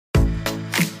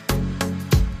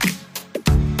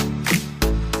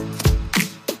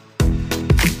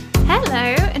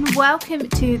welcome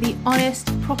to the Honest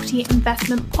Property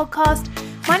Investment Podcast.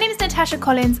 My name is Natasha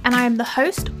Collins and I am the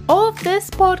host of this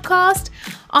podcast.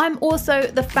 I'm also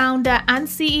the founder and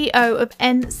CEO of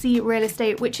NC Real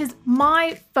Estate, which is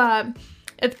my firm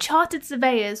of chartered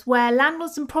surveyors where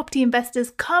landlords and property investors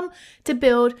come to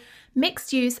build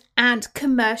mixed use and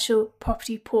commercial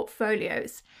property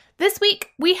portfolios. This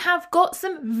week we have got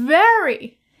some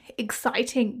very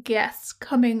exciting guests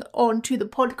coming on to the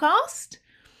podcast.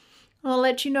 I'll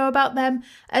let you know about them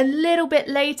a little bit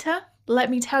later. Let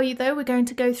me tell you though, we're going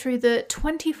to go through the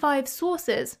 25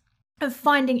 sources of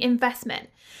finding investment.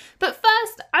 But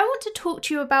first, I want to talk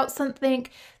to you about something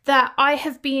that I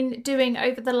have been doing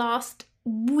over the last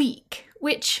week,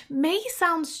 which may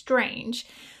sound strange,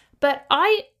 but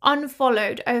I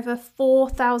unfollowed over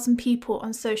 4,000 people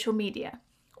on social media.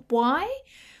 Why?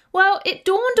 Well, it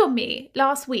dawned on me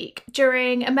last week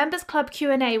during a Members Club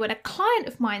Q&A when a client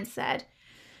of mine said,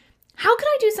 how can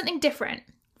I do something different?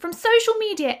 From social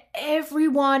media,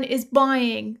 everyone is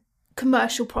buying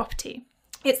commercial property.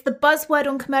 It's the buzzword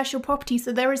on commercial property,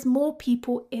 so there is more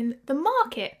people in the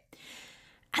market.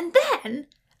 And then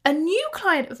a new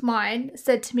client of mine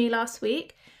said to me last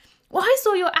week, well, I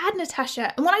saw your ad,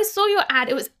 Natasha, and when I saw your ad,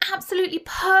 it was absolutely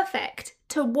perfect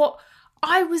to what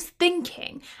I was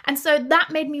thinking. And so that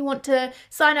made me want to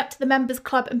sign up to the Members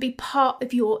Club and be part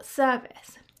of your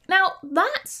service. Now,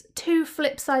 that's two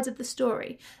flip sides of the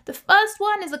story. The first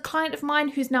one is a client of mine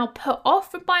who's now put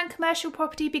off from buying commercial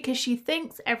property because she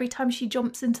thinks every time she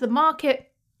jumps into the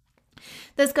market,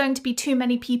 there's going to be too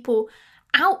many people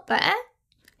out there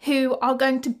who are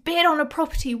going to bid on a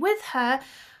property with her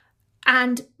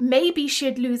and maybe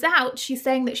she'd lose out. She's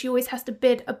saying that she always has to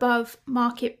bid above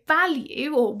market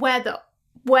value or where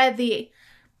the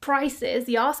price is,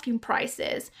 the asking price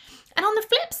is. And on the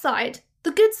flip side, the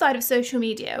good side of social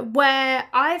media, where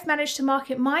I've managed to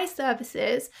market my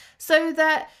services so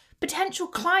that potential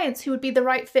clients who would be the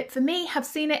right fit for me have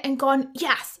seen it and gone,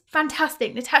 yes,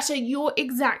 fantastic, Natasha, you're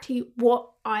exactly what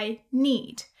I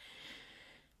need.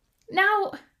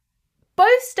 Now,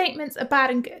 both statements are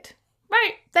bad and good,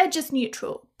 right? They're just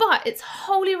neutral, but it's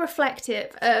wholly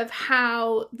reflective of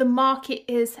how the market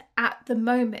is at the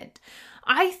moment.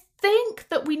 I think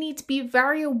that we need to be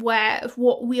very aware of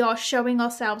what we are showing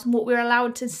ourselves and what we're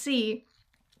allowed to see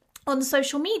on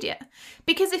social media.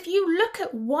 Because if you look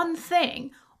at one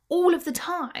thing all of the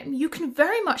time, you can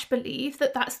very much believe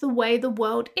that that's the way the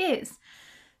world is.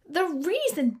 The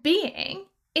reason being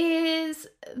is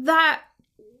that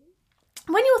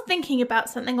when you're thinking about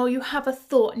something or you have a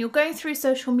thought and you're going through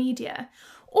social media,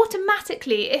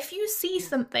 automatically, if you see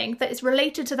something that is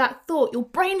related to that thought, your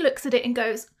brain looks at it and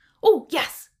goes, oh,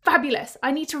 yes, fabulous.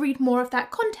 I need to read more of that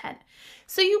content.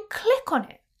 So you click on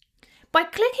it. By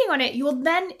clicking on it, you're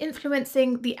then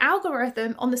influencing the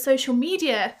algorithm on the social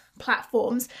media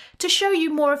platforms to show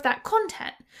you more of that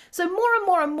content. So more and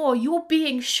more and more, you're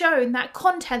being shown that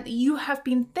content that you have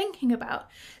been thinking about.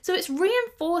 So it's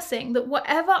reinforcing that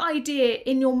whatever idea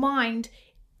in your mind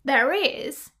there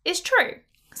is true.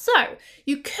 So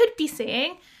you could be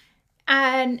seeing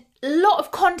a lot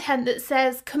of content that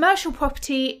says commercial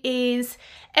property is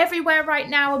everywhere right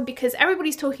now, and because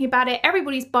everybody's talking about it,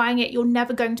 everybody's buying it, you're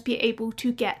never going to be able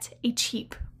to get a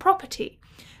cheap property.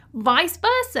 Vice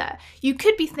versa, you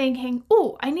could be thinking,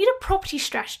 oh, I need a property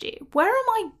strategy. Where am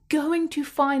I going to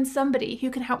find somebody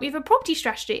who can help me with a property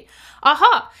strategy?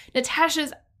 Aha,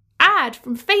 Natasha's ad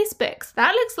from Facebook. So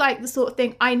that looks like the sort of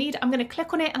thing I need. I'm going to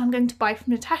click on it and I'm going to buy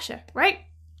from Natasha, right?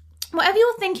 Whatever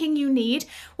you're thinking you need,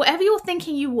 whatever you're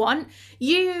thinking you want,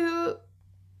 you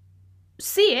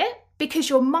see it because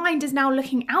your mind is now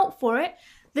looking out for it.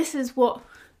 This is what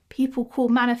people call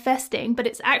manifesting, but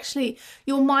it's actually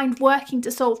your mind working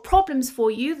to solve problems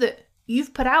for you that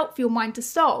you've put out for your mind to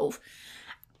solve.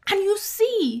 And you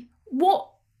see what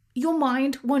your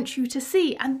mind wants you to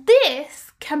see. And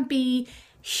this can be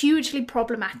hugely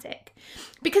problematic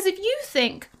because if you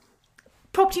think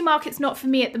property market's not for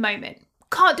me at the moment,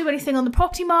 can't do anything on the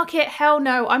property market, hell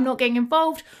no, I'm not getting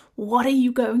involved. What are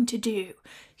you going to do?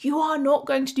 You are not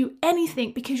going to do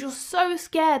anything because you're so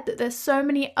scared that there's so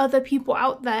many other people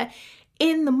out there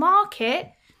in the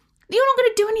market that you're not going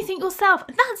to do anything yourself.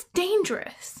 And that's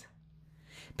dangerous.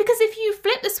 Because if you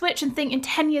flip the switch and think in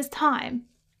 10 years' time,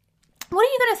 what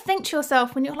are you going to think to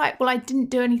yourself when you're like, well, I didn't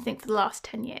do anything for the last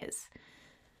 10 years?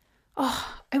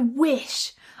 Oh, I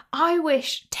wish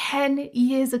 10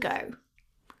 years ago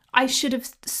I should have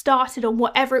started on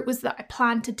whatever it was that I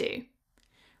planned to do,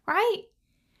 right?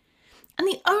 And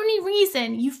the only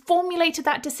reason you formulated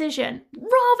that decision,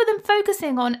 rather than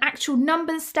focusing on actual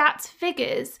numbers, stats,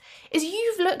 figures, is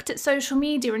you've looked at social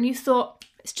media and you thought,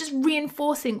 It's just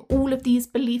reinforcing all of these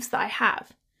beliefs that I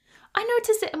have. I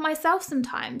notice it in myself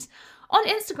sometimes. On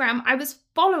Instagram, I was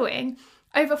following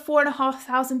over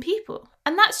 4,500 people.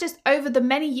 And that's just over the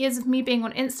many years of me being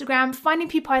on Instagram, finding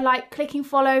people I like, clicking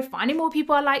follow, finding more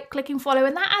people I like, clicking follow,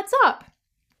 and that adds up.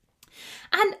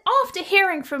 And after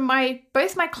hearing from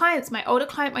both my clients, my older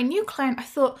client, my new client, I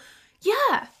thought,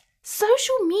 yeah,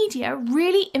 social media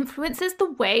really influences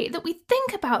the way that we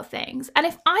think about things. And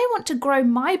if I want to grow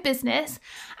my business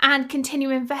and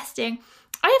continue investing,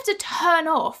 I have to turn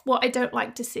off what I don't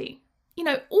like to see.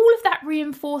 All of that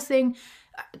reinforcing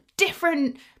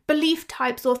different belief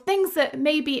types or things that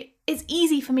maybe is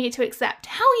easy for me to accept.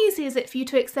 How easy is it for you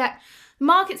to accept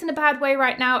market's in a bad way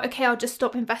right now? Okay, I'll just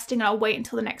stop investing and I'll wait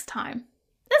until the next time.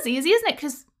 That's easy, isn't it?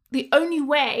 Because the only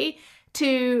way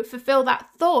to fulfill that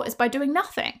thought is by doing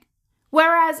nothing.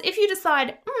 Whereas if you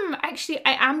decide, actually,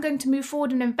 I am going to move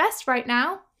forward and invest right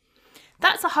now,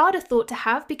 that's a harder thought to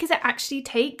have because it actually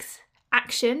takes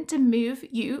action to move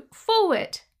you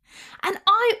forward. And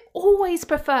I always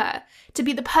prefer to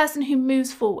be the person who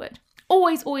moves forward.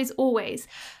 Always, always, always.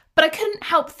 But I couldn't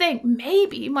help think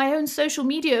maybe my own social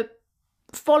media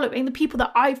following, the people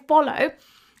that I follow,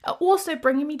 are also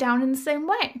bringing me down in the same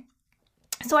way.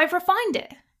 So I've refined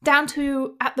it down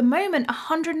to, at the moment,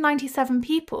 197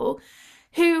 people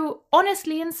who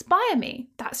honestly inspire me.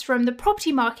 That's from the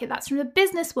property market, that's from the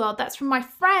business world, that's from my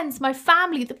friends, my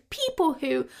family, the people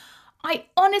who I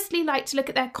honestly like to look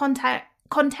at their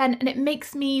content and it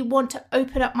makes me want to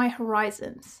open up my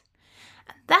horizons.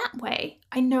 And that way,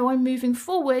 I know I'm moving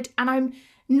forward and I'm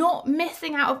not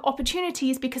missing out of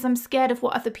opportunities because I'm scared of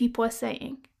what other people are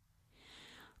saying.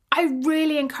 I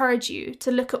really encourage you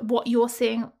to look at what you're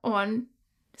seeing on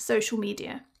social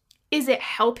media. Is it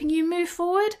helping you move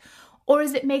forward, or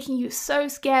is it making you so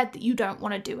scared that you don't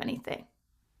want to do anything?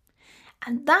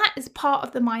 And that is part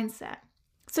of the mindset.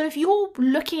 So if you're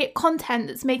looking at content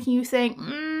that's making you think,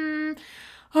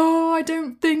 I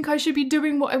don't think I should be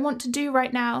doing what I want to do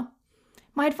right now,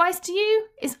 my advice to you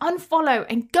is unfollow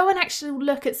and go and actually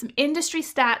look at some industry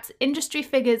stats, industry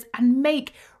figures, and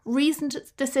make reasoned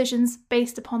decisions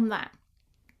based upon that.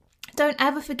 Don't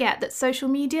ever forget that social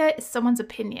media is someone's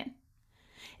opinion.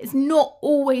 It's not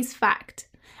always fact.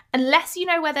 Unless you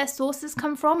know where their sources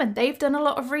come from and they've done a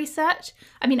lot of research.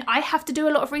 I mean, I have to do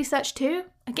a lot of research too.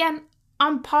 Again,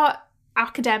 I'm part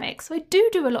academic, so I do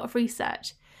a lot of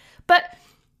research. But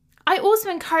I also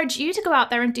encourage you to go out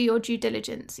there and do your due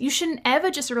diligence. You shouldn't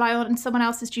ever just rely on someone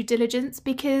else's due diligence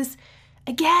because,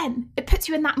 again, it puts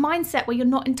you in that mindset where you're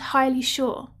not entirely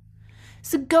sure.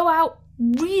 So go out,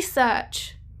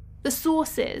 research the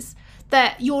sources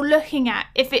that you're looking at.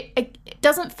 If it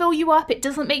doesn't fill you up, it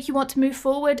doesn't make you want to move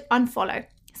forward, unfollow.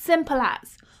 Simple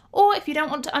as. Or if you don't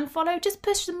want to unfollow, just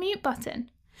push the mute button.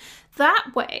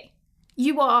 That way,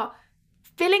 you are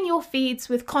filling your feeds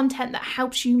with content that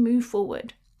helps you move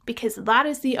forward, because that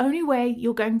is the only way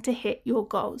you're going to hit your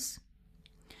goals.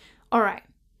 All right,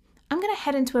 I'm going to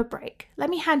head into a break.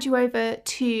 Let me hand you over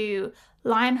to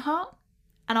Lionheart,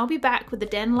 and I'll be back with the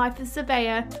Day in the Life of a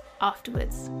Surveyor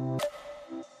afterwards.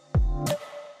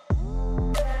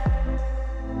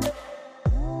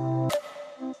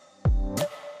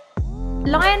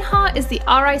 Lionheart is the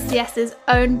RICS's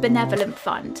own benevolent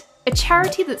fund, a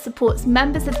charity that supports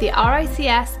members of the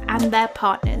RICS and their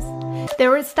partners. They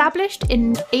were established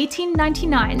in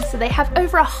 1899, so they have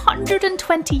over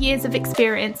 120 years of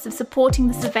experience of supporting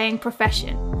the surveying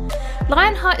profession.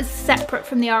 Lionheart is separate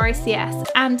from the RICS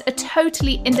and a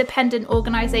totally independent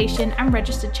organisation and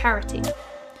registered charity.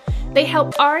 They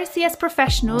help RICS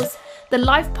professionals, the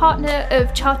life partner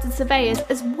of chartered surveyors,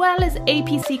 as well as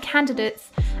APC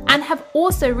candidates, and have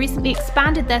also recently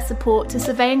expanded their support to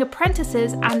surveying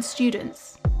apprentices and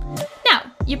students. Now,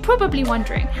 you're probably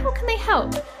wondering, how can they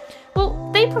help?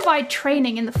 Well, they provide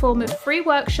training in the form of free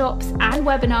workshops and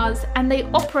webinars, and they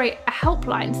operate a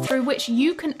helpline through which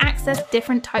you can access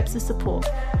different types of support.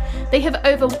 They have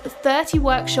over 30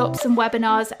 workshops and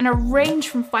webinars and a range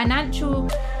from financial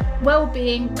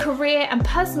well-being, career and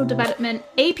personal development,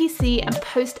 APC and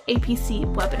post-APC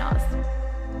webinars.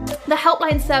 The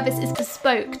helpline service is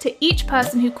bespoke to each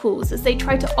person who calls, as they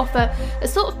try to offer a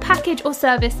sort of package or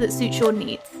service that suits your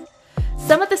needs.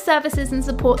 Some of the services and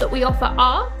support that we offer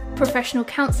are professional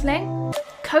counselling,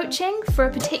 coaching for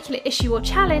a particular issue or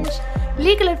challenge,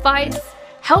 legal advice,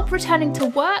 help returning to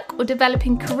work or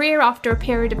developing career after a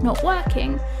period of not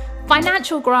working,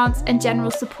 financial grants and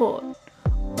general support.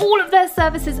 All of their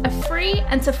services are free,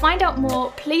 and to find out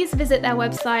more, please visit their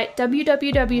website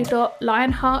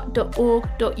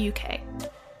www.lionheart.org.uk.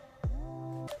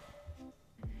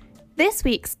 This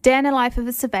week's Day in the Life of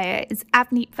a Surveyor is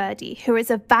Avneet Verdi, who is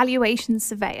a valuation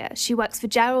surveyor. She works for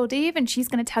Gerald Eve and she's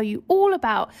going to tell you all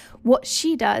about what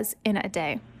she does in a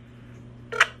day.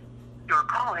 Your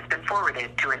call has been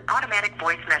forwarded to an automatic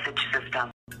voice message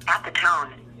system. At the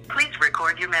tone, please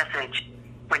record your message.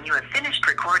 When you have finished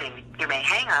recording, you may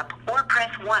hang up or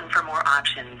press 1 for more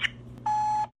options.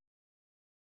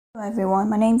 Hello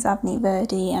everyone, my name's Avneet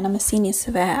Verdi and I'm a senior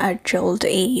surveyor at Gerald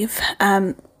Eve,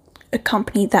 a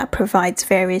company that provides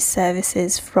various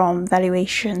services from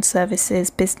valuation services,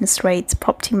 business rates,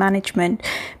 property management,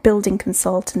 building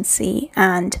consultancy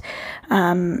and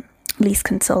lease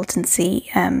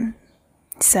consultancy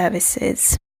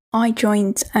services. I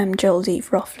joined Gerald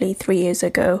Eve roughly 3 years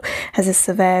ago as a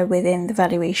surveyor within the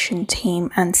valuation team,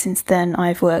 and since then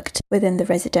I've worked within the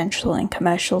residential and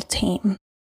commercial team.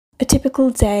 A typical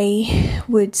day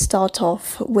would start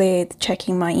off with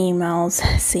checking my emails,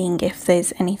 seeing if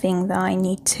there's anything that I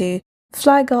need to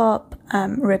flag up,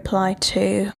 reply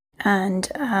to, and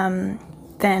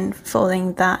then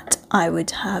following that I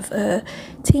would have a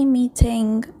team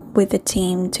meeting with the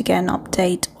team to get an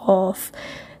update of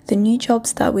the new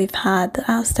jobs that we've had, the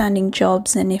outstanding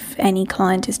jobs, and if any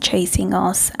client is chasing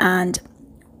us, and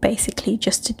basically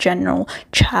just a general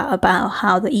chat about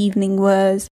how the evening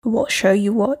was, what show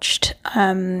you watched,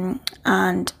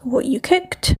 and what you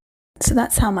cooked. So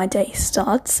that's how my day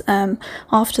starts.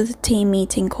 After the team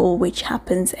meeting call, which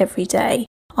happens every day,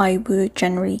 I would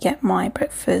generally get my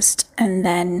breakfast and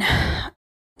then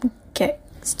get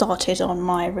started on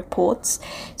my reports.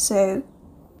 So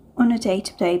on a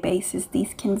day-to-day basis,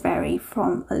 these can vary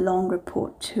from a long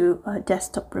report to a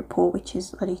desktop report, which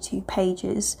is only 2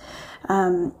 pages.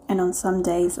 And on some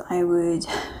days, I would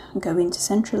go into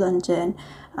central London,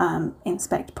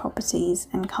 inspect properties,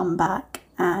 and come back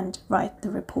and write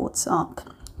the reports up.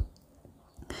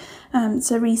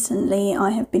 So recently,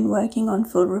 I have been working on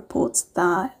full reports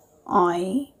that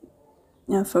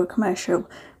for commercial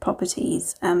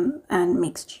properties and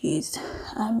mixed-use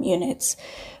units,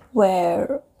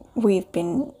 where we've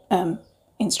been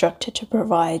instructed to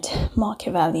provide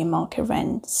market value, market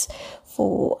rents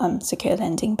for secure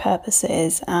lending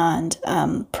purposes, and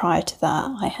prior to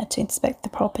that I had to inspect the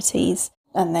properties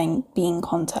and then be in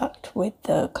contact with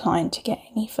the client to get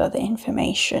any further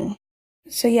information.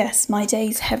 So yes, my day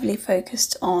is heavily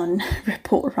focused on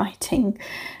report writing,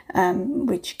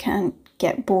 which can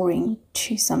get boring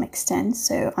to some extent,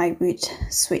 so I would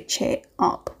switch it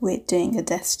up with doing a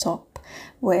desktop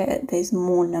where there's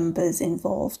more numbers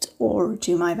involved, or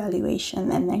do my valuation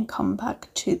and then come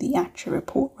back to the actual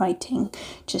report writing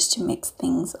just to mix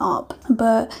things up.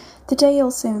 But the day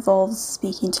also involves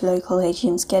speaking to local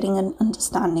agents, getting an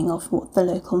understanding of what the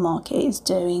local market is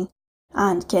doing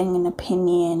and getting an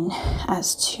opinion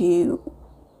as to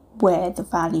where the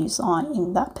values are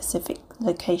in that specific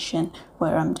location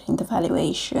where I'm doing the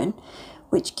valuation,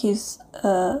 which gives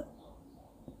a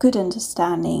good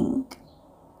understanding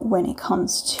when it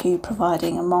comes to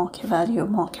providing a market value or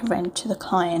market rent to the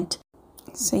client.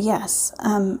 So yes,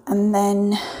 and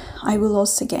then I will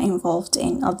also get involved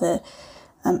in other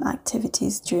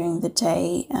activities during the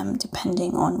day,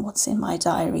 depending on what's in my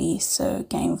diary. So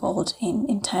get involved in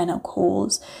internal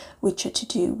calls which are to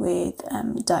do with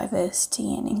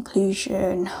diversity and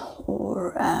inclusion,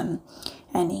 or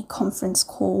any conference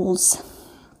calls,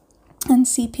 and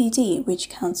CPD, which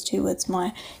counts towards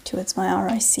my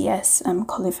RICS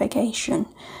qualification.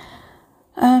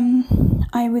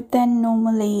 I would then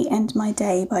normally end my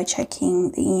day by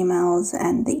checking the emails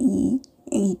and the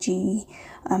EG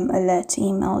alert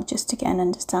email, just to get an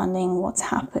understanding what's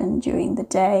happened during the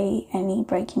day, any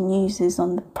breaking news is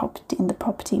on the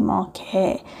property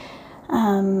market,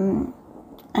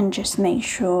 and just make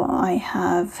sure I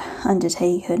have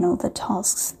undertaken all the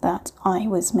tasks that I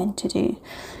was meant to do.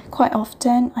 Quite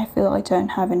often I feel I don't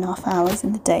have enough hours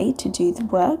in the day to do the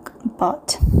work,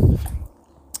 but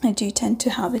I do tend to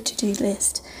have a to-do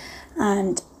list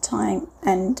and time,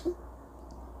 and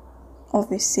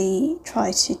obviously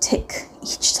try to tick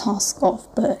each task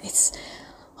off, but it's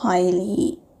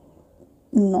highly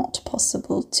not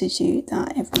possible to do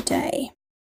that every day.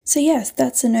 So yes,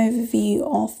 that's an overview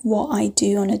of what I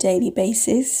do on a daily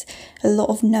basis. A lot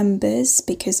of numbers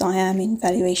because I am in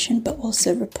valuation, but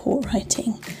also report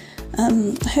writing.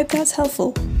 I hope that's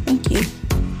helpful. Thank you.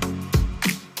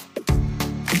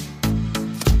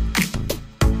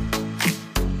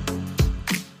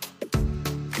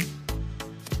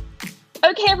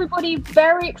 Okay, everybody,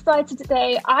 very excited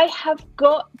today. I have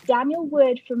got Daniel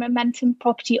Wood from Momentum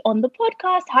Property on the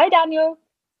podcast. Hi, Daniel.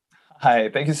 Hi,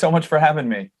 thank you so much for having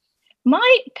me.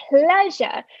 My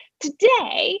pleasure.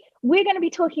 Today, we're going to be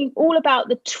talking all about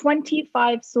the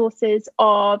 25 sources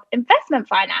of investment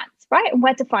finance, right? And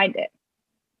where to find it.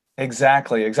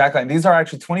 Exactly. And these are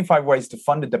actually 25 ways to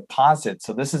fund a deposit.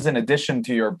 So this is in addition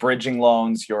to your bridging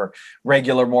loans, your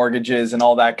regular mortgages, and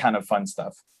all that kind of fun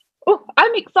stuff. Oh,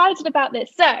 I'm excited about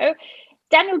this. So,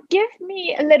 Daniel, give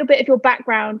me a little bit of your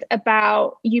background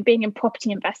about you being in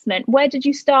property investment. Where did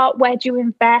you start? Where do you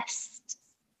invest?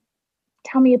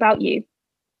 Tell me about you.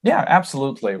 Yeah,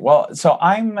 absolutely. Well, so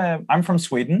I'm from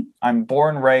Sweden. I'm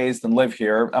born, raised, and live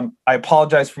here. I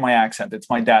apologize for my accent. It's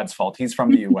my dad's fault. He's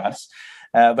from the U.S.,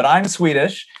 but I'm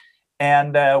Swedish.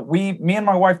 And me and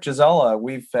my wife Gisela,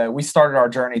 we started our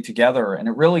journey together, and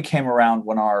it really came around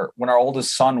when our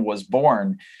oldest son was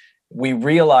born. We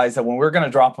realized that when we were going to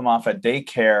drop him off at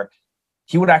daycare,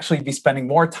 he would actually be spending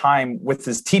more time with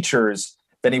his teachers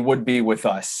than he would be with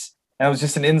us. And it was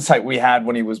just an insight we had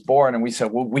when he was born. And we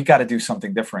said, well, we got to do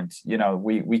something different.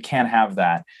 We can't have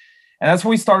that. And that's when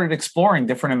we started exploring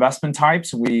different investment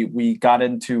types. We got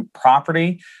into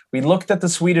property. We looked at the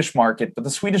Swedish market, but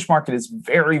the Swedish market is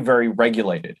very, very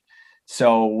regulated.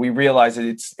 So we realized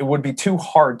that it would be too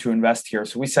hard to invest here.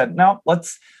 So we said, no,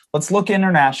 let's look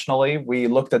internationally. We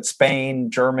looked at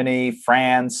Spain, Germany,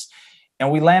 France,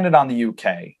 and we landed on the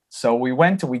UK. So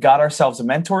we got ourselves a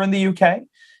mentor in the UK,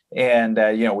 and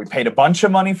we paid a bunch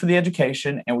of money for the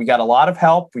education, and we got a lot of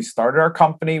help. We started our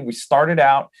company. We started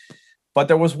out, but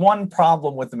there was one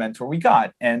problem with the mentor we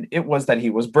got, and it was that he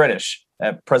was British.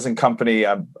 Present company,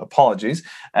 apologies.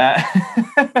 Now,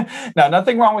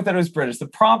 nothing wrong with that. It was British. The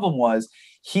problem was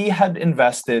he had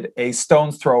invested a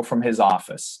stone's throw from his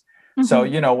office. Mm-hmm.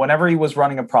 So, whenever he was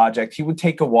running a project, he would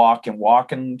take a walk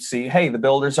and see, hey, the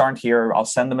builders aren't here. I'll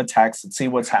send them a text and see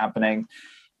what's happening.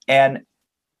 And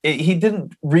he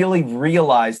didn't really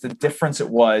realize the difference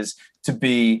it was to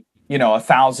be,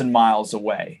 1,000 miles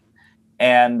away.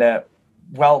 And,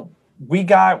 we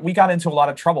got into a lot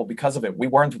of trouble because of it. We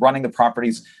weren't running the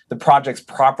projects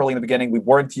properly in the beginning. We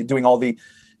weren't doing all the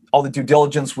due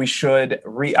diligence we should.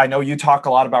 I know you talk a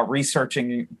lot about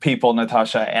researching people,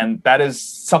 Natasha, and that is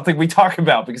something we talk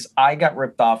about because I got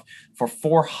ripped off for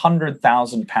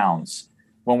 £400,000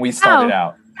 when we started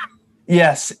out.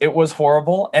 Yes, it was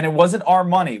horrible, and it wasn't our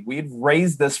money. We'd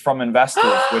raised this from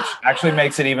investors, which actually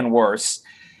makes it even worse.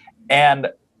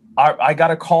 And I got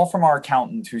a call from our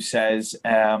accountant who says,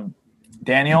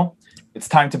 Daniel, it's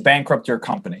time to bankrupt your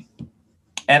company.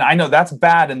 And I know that's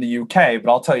bad in the UK,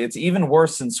 but I'll tell you, it's even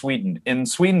worse in Sweden. In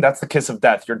Sweden, that's the kiss of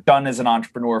death. You're done as an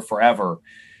entrepreneur forever.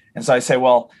 And so I say,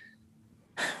 well,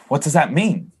 what does that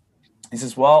mean? He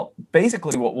says, well,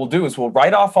 basically what we'll do is we'll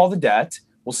write off all the debt.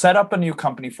 We'll set up a new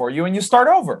company for you and you start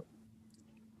over.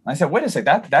 And I said, wait a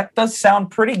second, that does sound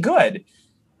pretty good.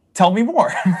 Tell me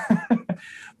more.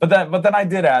 But then I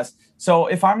did ask, so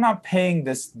if I'm not paying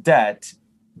this debt,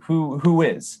 who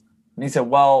is? And he said,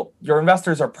 well, your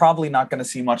investors are probably not going to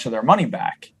see much of their money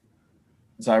back.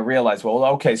 So I realized, well,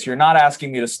 okay, so you're not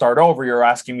asking me to start over. You're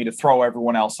asking me to throw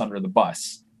everyone else under the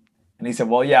bus. And he said,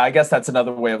 well, yeah, I guess that's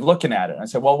another way of looking at it. And I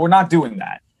said, well, we're not doing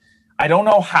that. I don't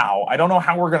know how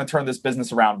we're going to turn this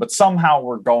business around, but somehow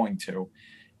we're going to.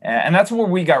 And that's where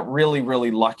we got really, really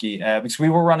lucky because we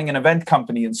were running an event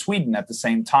company in Sweden at the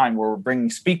same time where we're bringing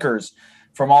speakers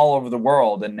from all over the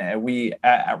world. And we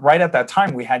right at that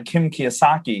time, we had Kim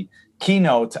Kiyosaki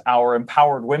keynote our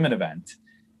Empowered Women event.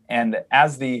 And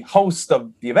as the host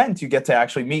of the event, you get to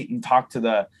actually meet and talk to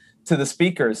the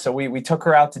speakers. So we took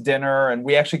her out to dinner and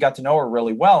we actually got to know her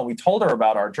really well. We told her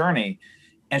about our journey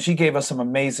and she gave us some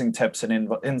amazing tips and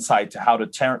insight to how to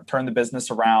turn the business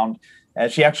around.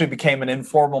 She actually became an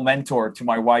informal mentor to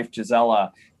my wife,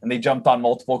 Gisela, and they jumped on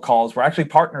multiple calls. We're actually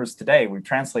partners today. We've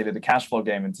translated the cash flow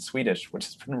game into Swedish, which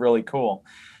has been really cool.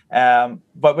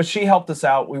 But she helped us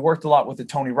out. We worked a lot with the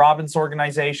Tony Robbins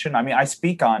organization. I mean, I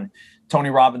speak on Tony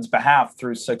Robbins' behalf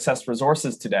through Success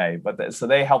Resources today, so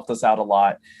they helped us out a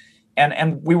lot.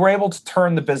 And we were able to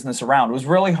turn the business around. It was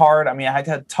really hard. I mean, I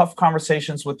had tough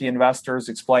conversations with the investors,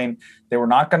 explain they were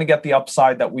not going to get the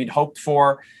upside that we'd hoped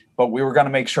for, but we were going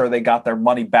to make sure they got their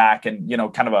money back and,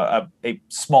 kind of a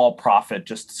small profit,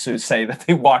 just to say that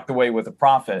they walked away with a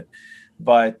profit.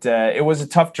 But it was a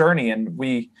tough journey. And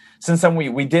since then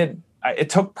we did, it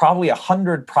took probably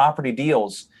 100 property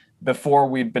deals before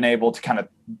we'd been able to kind of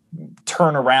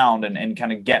turn around and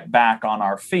kind of get back on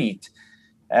our feet.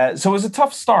 So it was a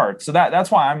tough start. So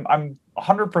that's why I'm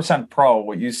 100% pro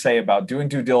what you say about doing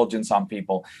due diligence on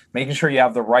people, making sure you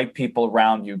have the right people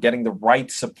around you, getting the right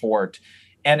support.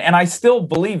 And I still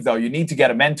believe, though, you need to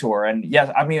get a mentor. And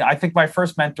yes, I mean, I think my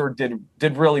first mentor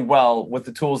did really well with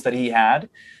the tools that he had.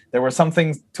 There were some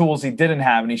tools he didn't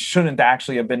have, and he shouldn't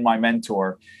actually have been my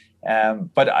mentor.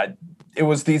 But it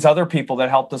was these other people that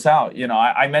helped us out.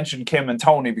 I mentioned Kim and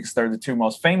Tony because they're the two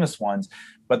most famous ones,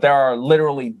 but there are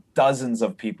literally dozens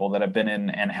of people that have been in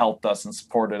and helped us and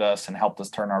supported us and helped us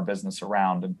turn our business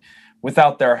around. And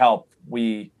without their help,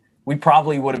 we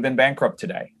probably would have been bankrupt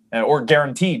today, or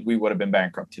guaranteed we would have been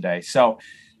bankrupt today. So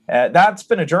that's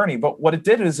been a journey. But what it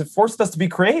did is it forced us to be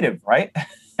creative, right?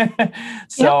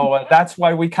 So that's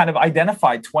why we kind of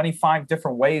identified 25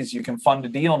 different ways you can fund a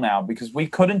deal now, because we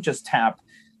couldn't just tap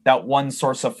that one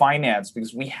source of finance,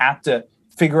 because we had to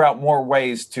figure out more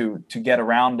ways to get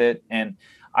around it. And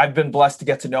I've been blessed to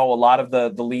get to know a lot of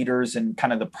the leaders in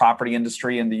kind of the property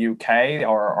industry in the UK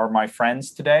are my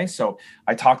friends today. So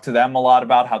I talk to them a lot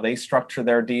about how they structure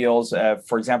their deals.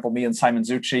 For example, me and Simon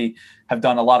Zucci have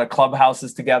done a lot of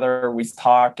clubhouses together. We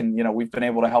talk and, we've been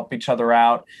able to help each other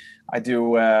out. I do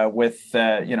with,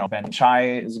 Ben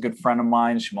Chai is a good friend of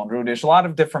mine, Shimon Rudish, a lot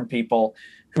of different people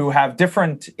who have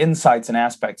different insights and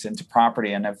aspects into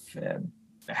property and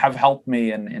have helped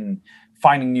me in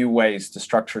finding new ways to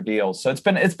structure deals. So it's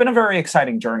been a very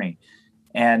exciting journey.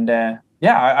 And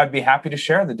I'd be happy to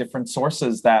share the different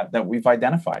sources that we've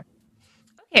identified.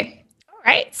 Okay. All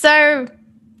right. So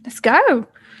let's go.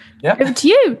 Yeah. Over to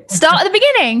you. Start at the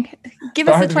beginning. Give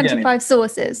us the 25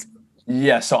 sources.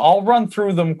 Yeah, so I'll run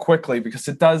through them quickly because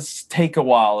it does take a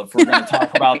while if we're going to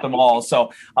talk about them all.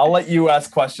 So I'll let you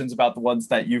ask questions about the ones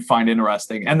that you find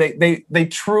interesting. And they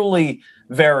truly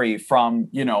vary from,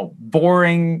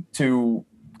 boring to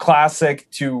classic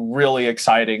to really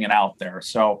exciting and out there.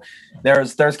 So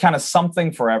there's kind of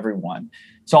something for everyone.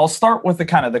 So I'll start with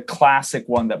the classic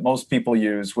one that most people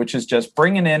use, which is just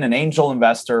bringing in an angel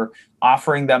investor,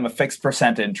 offering them a fixed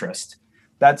 % interest.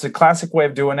 That's a classic way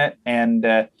of doing it. And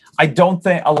I don't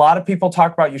think a lot of people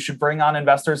talk about you should bring on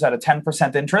investors at a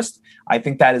 10% interest. I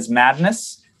think that is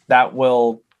madness. That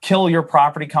will kill your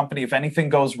property company if anything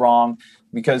goes wrong,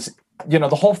 because the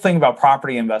whole thing about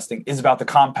property investing is about the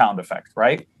compound effect,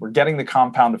 right? We're getting the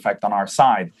compound effect on our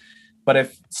side. But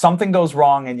if something goes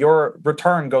wrong and your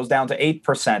return goes down to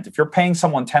 8%, if you're paying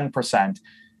someone 10%,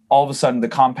 all of a sudden the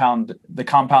compound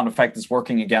effect is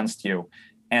working against you,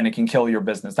 and it can kill your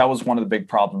business. That was one of the big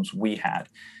problems we had.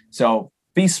 So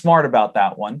be smart about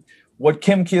that one. What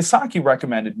Kim Kiyosaki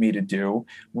recommended me to do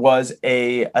was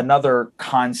another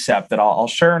concept that I'll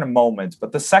share in a moment.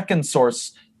 But the second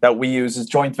source that we use is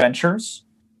joint ventures,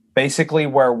 basically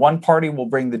where one party will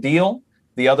bring the deal,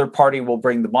 the other party will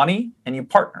bring the money, and you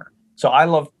partner. So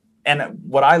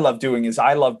what I love doing is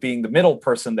I love being the middle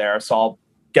person there. So I'll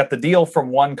get the deal from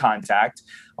one contact,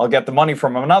 I'll get the money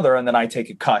from another, and then I take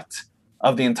a cut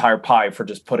of the entire pie for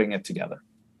just putting it together.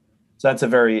 So that's a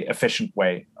very efficient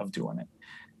way of doing it.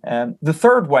 And the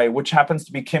third way, which happens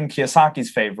to be Kim Kiyosaki's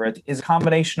favorite, is a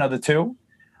combination of the two,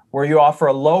 where you offer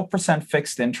a low %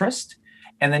 fixed interest,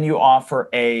 and then you offer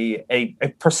a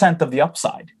 % of the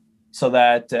upside. So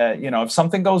that, if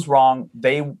something goes wrong,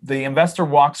 the investor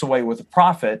walks away with a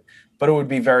profit, but it would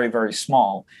be very, very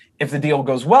small. If the deal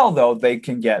goes well, though, they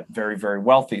can get very, very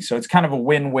wealthy. So it's kind of a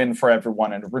win-win for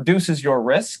everyone, and it reduces your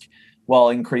risk while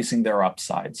increasing their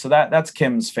upside. So that's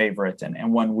Kim's favorite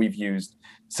and one we've used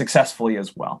successfully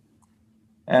as well.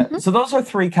 So those are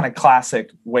three kind of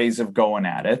classic ways of going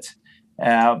at it.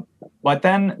 But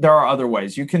then there are other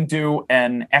ways. You can do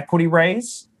an equity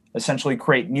raise, essentially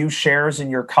create new shares in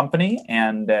your company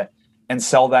and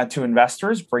sell that to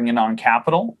investors, bring in on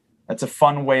capital. That's a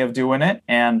fun way of doing it.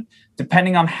 And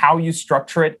depending on how you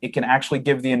structure it, it can actually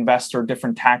give the investor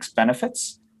different tax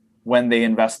benefits when they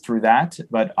invest through that.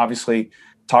 But obviously,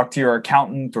 talk to your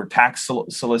accountant or tax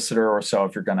solicitor or so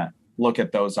if you're going to look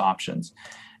at those options.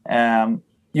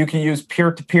 You can use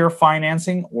peer-to-peer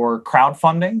financing or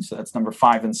crowdfunding. So that's number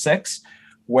 5 and 6,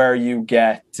 where you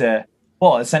get,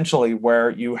 essentially where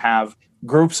you have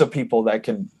groups of people that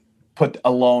can put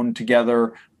a loan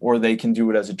together, or they can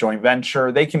do it as a joint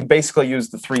venture. They can basically use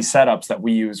the 3 setups that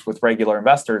we use with regular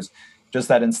investors, just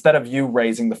that instead of you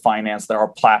raising the finance, there are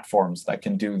platforms that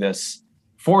can do this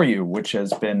for you, which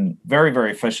has been very,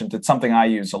 very efficient. It's something I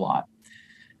use a lot.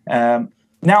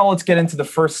 Now let's get into the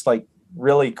first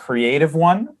really creative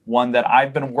one that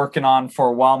I've been working on for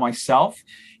a while myself,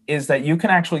 is that you can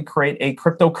actually create a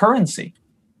cryptocurrency.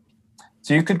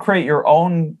 So you could create your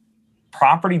own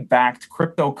property-backed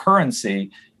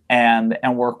cryptocurrency and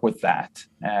work with that.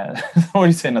 What do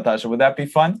you say, Natasha? Would that be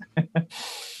fun?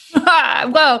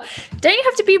 Well, don't you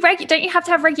have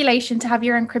to have regulation to have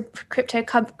your own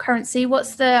cryptocurrency?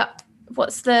 What's the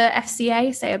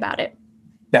FCA say about it?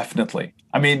 Definitely.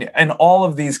 I mean, in all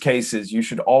of these cases, you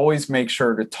should always make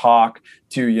sure to talk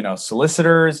to,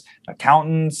 solicitors,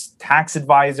 accountants, tax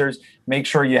advisors. Make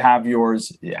sure you have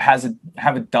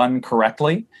have it done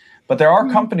correctly. But there are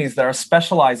companies that are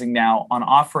specializing now on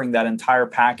offering that entire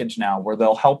package now, where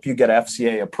they'll help you get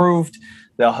FCA approved.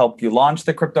 They'll help you launch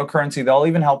the cryptocurrency. They'll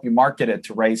even help you market it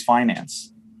to raise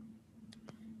finance.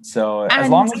 So as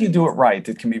long as you do it right,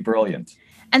 it can be brilliant.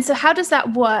 And so how does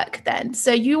that work then?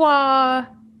 So you are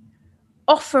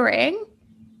offering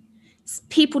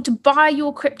people to buy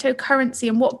your cryptocurrency,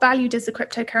 and what value does the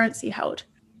cryptocurrency hold?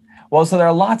 Well, so there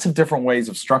are lots of different ways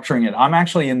of structuring it. I'm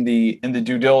actually in the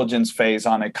due diligence phase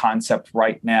on a concept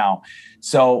right now.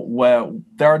 So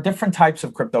there are different types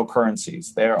of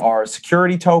cryptocurrencies. There are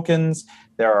security tokens.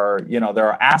 There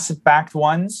are asset-backed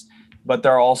ones, but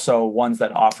there are also ones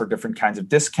that offer different kinds of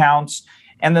discounts.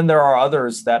 And then there are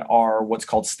others that are what's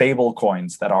called stable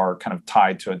coins that are kind of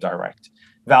tied to a direct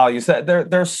value. So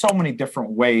there's so many different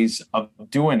ways of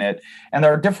doing it, and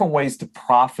there are different ways to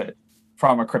profit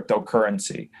from a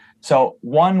cryptocurrency. So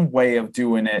one way of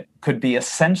doing it could be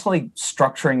essentially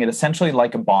structuring it essentially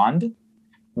like a bond,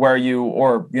 where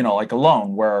like a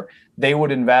loan, where they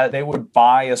would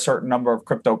buy a certain number of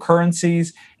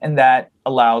cryptocurrencies, and that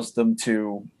allows them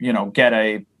to, get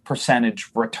a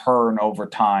percentage return over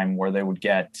time, where they would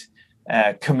get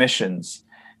commissions.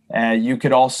 You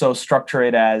could also structure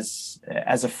it as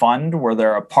a fund, where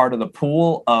they're a part of the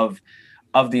pool of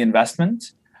the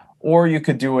investment. Or you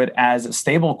could do it as a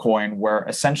stable coin, where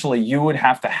essentially you would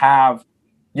have to have,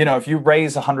 if you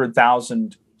raise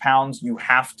 100,000 pounds, you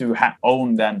have to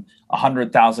own then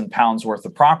 100,000 pounds worth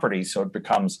of property. So it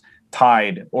becomes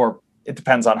tied, or it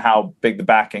depends on how big the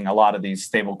backing. A lot of these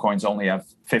stable coins only have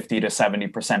 50 to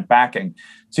 70% backing.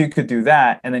 So you could do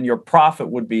that. And then your profit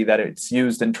would be that it's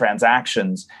used in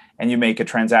transactions, and you make a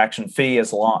transaction fee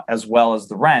as well as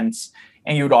the rents.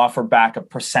 And you would offer back a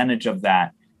percentage of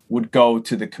that would go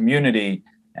to the community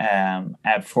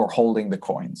for holding the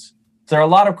coins. So there are a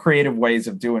lot of creative ways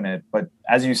of doing it, but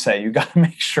as you say, you got to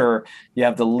make sure you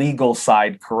have the legal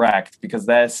side correct, because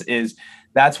that's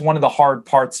one of the hard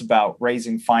parts about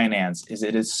raising finance. Is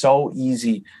it is so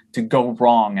easy to go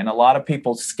wrong, and a lot of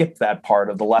people skip that part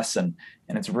of the lesson.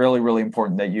 And it's really, really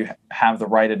important that you have the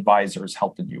right advisors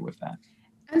helping you with that.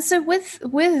 And so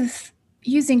with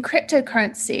using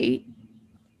cryptocurrency,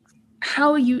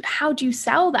 how do you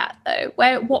sell that though?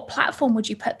 What platform would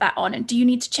you put that on? And do you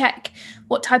need to check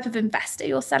what type of investor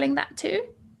you're selling that to?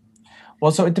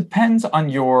 Well, so it depends on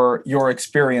your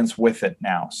experience with it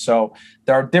now. So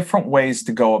there are different ways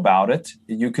to go about it.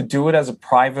 You could do it as a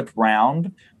private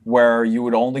round, where you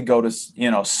would only go to,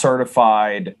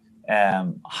 certified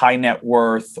high net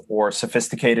worth or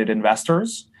sophisticated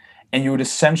investors, and you would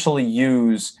essentially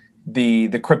use the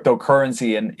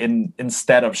cryptocurrency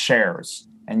instead of shares.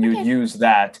 And you use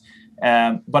that.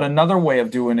 But another way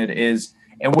of doing it is,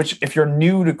 in which if you're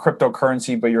new to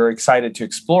cryptocurrency, but you're excited to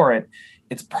explore it,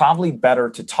 it's probably better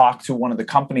to talk to one of the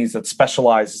companies that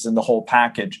specializes in the whole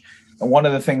package. And one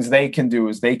of the things they can do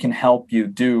is they can help you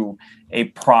do a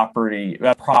proper,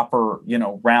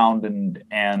 round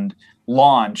and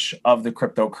launch of the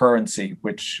cryptocurrency,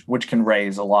 which can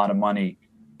raise a lot of money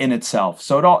in itself.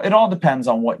 So it all depends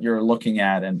on what you're looking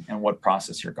at and what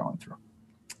process you're going through.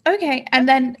 Okay. And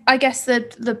then I guess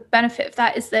the benefit of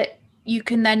that is that you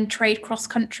can then trade cross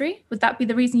country. Would that be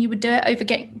the reason you would do it over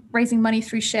raising money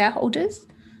through shareholders?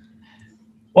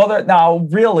 Well, now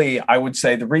really, I would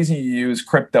say the reason you use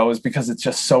crypto is because it's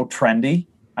just so trendy.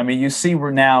 I mean, you see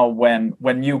now when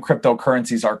new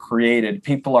cryptocurrencies are created,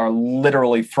 people are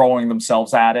literally throwing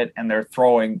themselves at it, and they're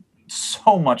throwing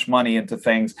so much money into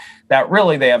things that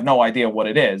really they have no idea what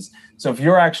it is. So if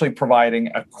you're actually providing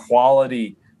a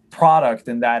quality product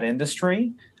in that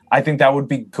industry, I think that would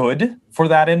be good for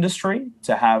that industry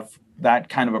to have that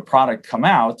kind of a product come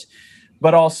out.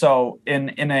 But also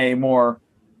in a more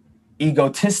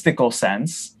egotistical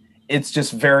sense, it's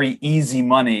just very easy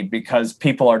money, because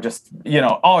people are just,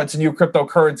 it's a new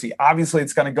cryptocurrency. Obviously,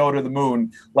 it's going to go to the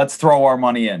moon. Let's throw our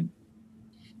money in.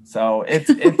 So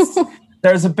it's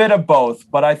there's a bit of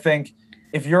both. But I think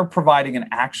if you're providing an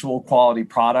actual quality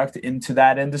product into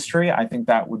that industry, I think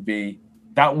that would be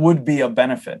a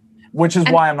benefit, which is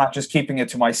why I'm not just keeping it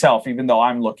to myself, even though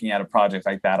I'm looking at a project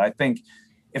like that. I think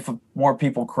if more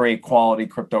people create quality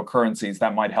cryptocurrencies,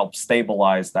 that might help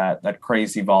stabilize that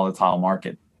crazy volatile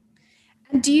market.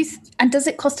 And does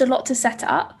it cost a lot to set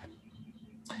up?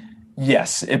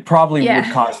 Yes, it probably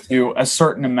would cost you a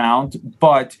certain amount,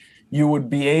 but you would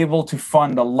be able to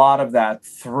fund a lot of that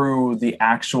through the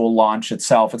actual launch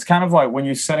itself. It's kind of like when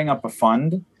you're setting up a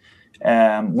fund,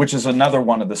 which is another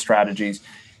one of the strategies,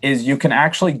 is you can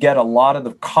actually get a lot of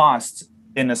the costs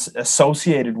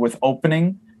associated with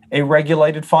opening a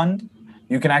regulated fund.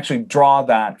 You can actually draw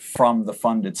that from the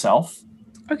fund itself.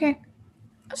 Okay.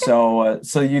 So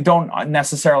you don't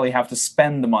necessarily have to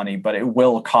spend the money, but it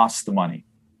will cost the money.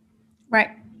 Right.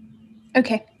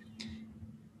 Okay.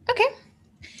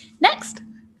 Next.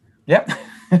 Yep.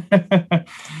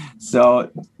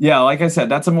 So yeah, like I said,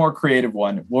 that's a more creative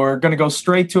one. We're going to go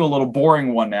straight to a little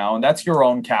boring one now, and that's your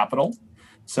own capital.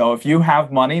 So if you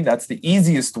have money, that's the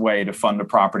easiest way to fund a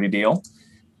property deal.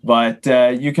 But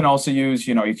you can also use,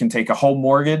 you can take a home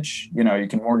mortgage, you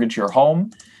can mortgage your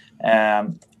home.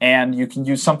 And you can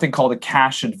use something called a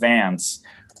cash advance,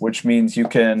 which means you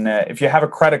can, if you have a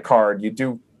credit card,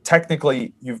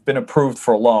 technically you've been approved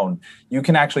for a loan. You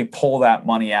can actually pull that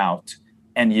money out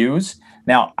and use.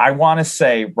 Now, I want to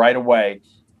say right away,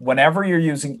 whenever you're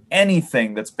using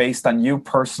anything that's based on you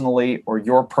personally or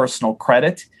your personal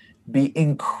credit, be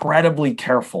incredibly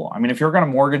careful. I mean, if you're going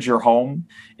to mortgage your home,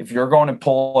 if you're going to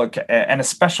pull, and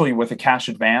especially with a cash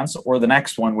advance or the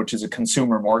next one, which is a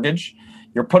consumer mortgage,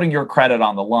 you're putting your credit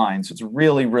on the line. So it's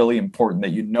really, really important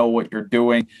that you know what you're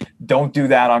doing. Don't do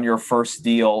that on your first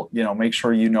deal. Make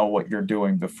sure you know what you're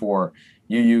doing before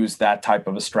you use that type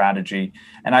of a strategy.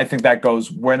 And I think that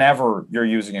goes whenever you're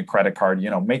using a credit card,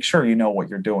 make sure you know what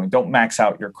you're doing. Don't max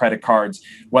out your credit cards,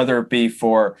 whether it be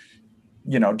for,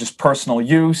 just personal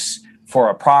use, for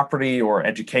a property or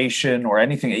education or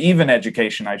anything, even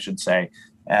education, I should say.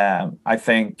 I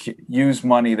think use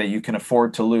money that you can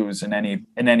afford to lose in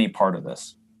any part of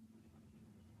this.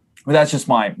 But that's just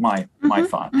my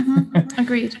thought.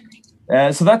 Agreed.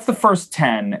 So that's the first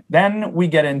 10. Then we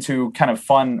get into kind of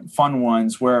fun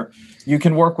ones where you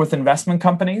can work with investment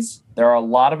companies. There are a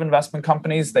lot of investment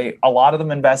companies. A lot of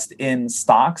them invest in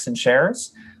stocks and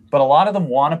shares, but a lot of them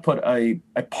want to put a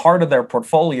part of their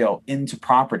portfolio into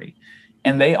property.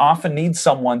 And they often need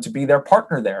someone to be their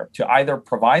partner there to either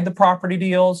provide the property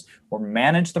deals or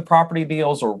manage the property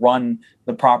deals or run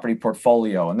the property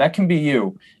portfolio. And that can be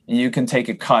you, and you can take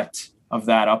a cut of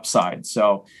that upside.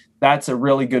 So that's a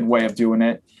really good way of doing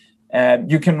it.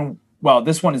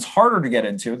 This one is harder to get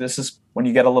into. This is when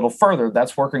you get a little further,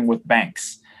 that's working with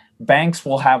banks. Banks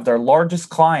will have their largest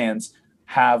clients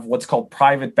have what's called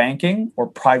private banking or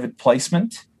private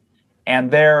placement.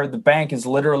 And there, the bank is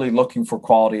literally looking for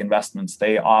quality investments.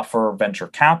 They offer venture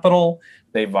capital,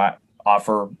 they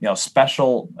offer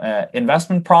special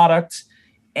investment products,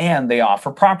 and they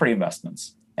offer property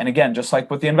investments. And again, just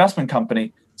like with the investment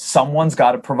company, someone's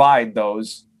got to provide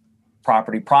those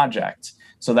property projects.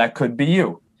 So that could be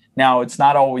you. Now, it's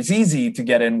not always easy to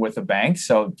get in with a bank.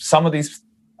 So some of these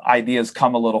ideas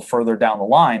come a little further down the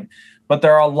line. But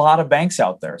there are a lot of banks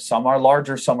out there. Some are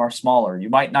larger, some are smaller. You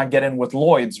might not get in with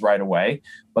Lloyd's right away,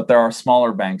 but there are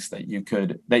smaller banks that you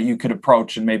could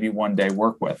approach and maybe one day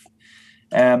work with.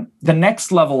 The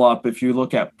next level up, if you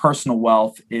look at personal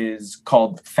wealth, is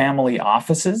called family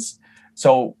offices.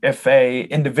 So if a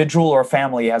individual or a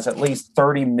family has at least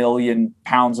 30 million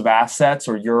pounds of assets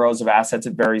or euros of assets,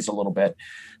 it varies a little bit,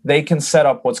 they can set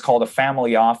up what's called a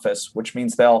family office, which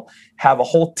means they'll have a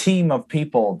whole team of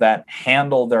people that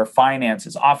handle their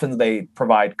finances. Often they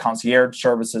provide concierge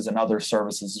services and other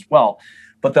services as well,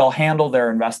 but they'll handle their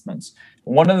investments.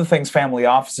 One of the things family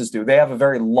offices do, they have a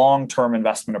very long-term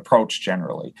investment approach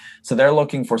generally. So they're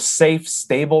looking for safe,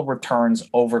 stable returns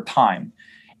over time.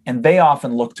 And they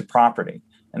often look to property.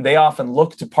 And they often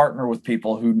look to partner with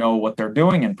people who know what they're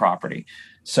doing in property.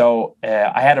 So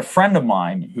I had a friend of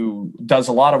mine who does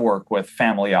a lot of work with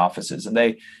family offices, and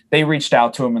they reached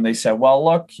out to him and they said, well,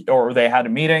 look, or they had a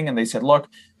meeting and they said, look,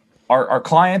 our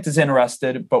client is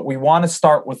interested, but we want to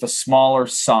start with a smaller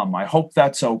sum. I hope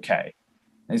that's okay.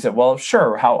 And he said, well,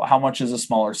 sure. How much is a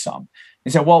smaller sum? He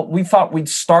said, well, we thought we'd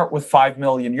start with 5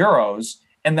 million euros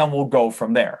and then we'll go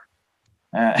from there.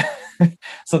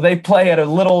 So they play at a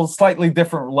little slightly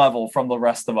different level from the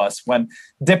rest of us. When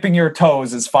dipping your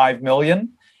toes is 5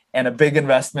 million and a big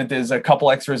investment is a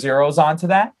couple extra zeros onto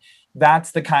that,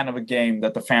 that's the kind of a game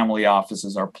that the family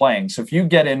offices are playing. So if you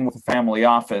get in with a family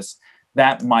office,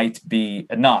 that might be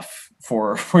enough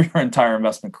for your entire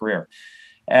investment career.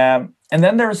 And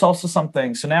then there's also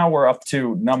something. So now we're up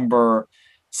to number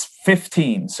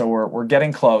 15. So we're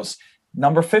getting close.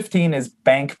 Number 15 is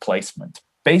bank placement.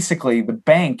 Basically, the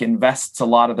bank invests a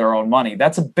lot of their own money.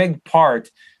 That's a big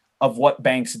part of what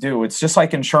banks do. It's just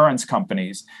like insurance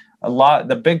companies.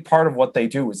 The big part of what they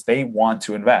do is they want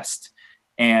to invest,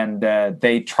 and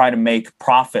they try to make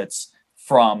profits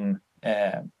from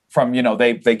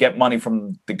they get money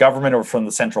from the government or from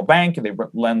the central bank, and they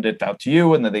lend it out to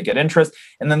you, and then they get interest,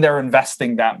 and then they're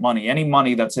investing that money. Any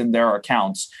money that's in their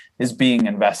accounts is being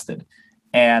invested,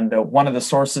 and one of the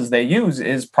sources they use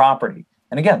is property.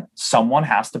 And again, someone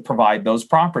has to provide those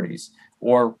properties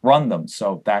or run them.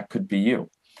 So that could be you.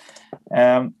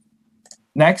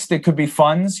 Next, it could be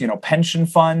funds, pension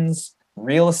funds,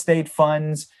 real estate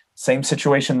funds. Same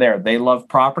situation there. They love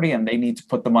property and they need to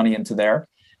put the money into there.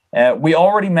 We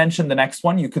already mentioned the next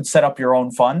one. You could set up your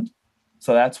own fund.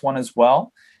 So that's one as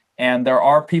well. And there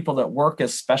are people that work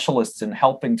as specialists in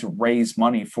helping to raise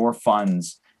money for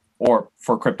funds or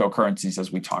for cryptocurrencies,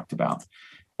 as we talked about.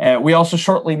 We also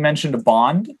shortly mentioned a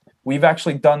bond. We've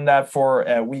actually done that for,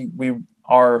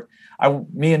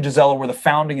 me and Gisela were the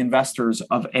founding investors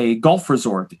of a golf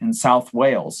resort in South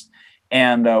Wales.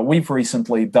 And we've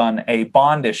recently done a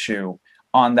bond issue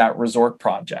on that resort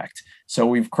project. So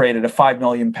we've created a £5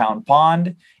 million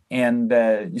bond.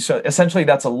 And so essentially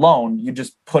that's a loan. You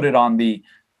just put it on the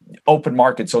open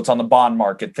market. So it's on the bond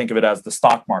market. Think of it as the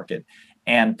stock market.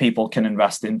 And people can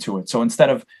invest into it. So instead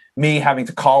of me having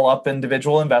to call up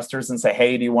individual investors and say,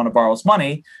 hey, do you want to borrow us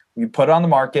money? We put it on the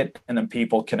market and then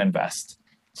people can invest.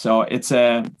 So it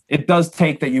does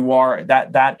take that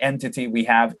that entity we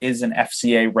have is an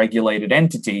FCA regulated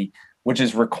entity, which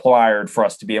is required for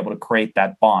us to be able to create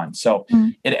that bond. So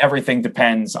everything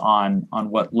depends on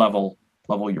what level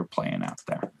you're playing at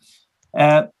there.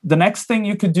 The next thing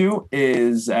you could do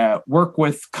is work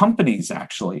with companies,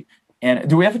 actually. And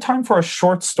do we have time for a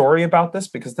short story about this?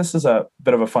 Because this is a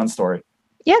bit of a fun story.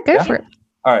 Yeah, go for it.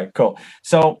 All right, cool.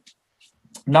 So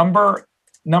number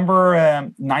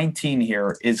 19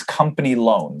 here is company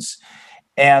loans.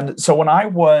 And so when I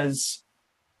was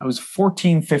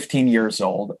 14, 15 years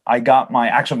old, I got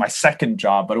my second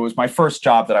job, but it was my first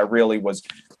job that I really was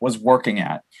working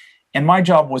at. And my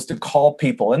job was to call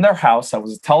people in their house. I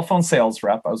was a telephone sales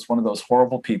rep. I was one of those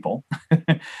horrible people.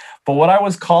 But what I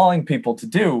was calling people to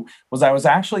do was I was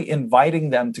actually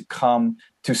inviting them to come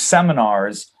to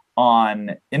seminars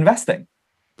on investing.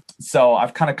 So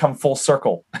I've kind of come full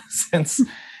circle since,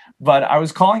 but I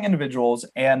was calling individuals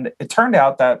and it turned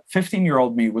out that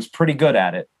 15-year-old me was pretty good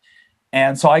at it.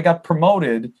 And so I got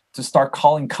promoted to start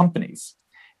calling companies.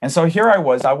 And so here I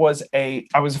was a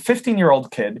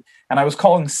 15-year-old kid, and I was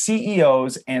calling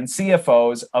CEOs and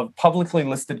CFOs of publicly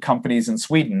listed companies in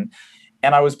Sweden.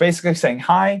 And I was basically saying,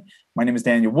 hi, my name is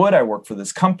Daniel Wood. I work for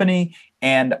this company.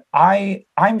 And I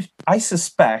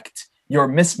suspect you're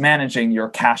mismanaging your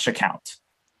cash account.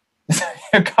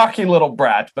 A cocky little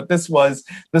brat, but this was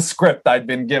the script I'd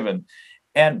been given.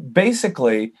 And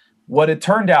basically what it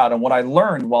turned out and what I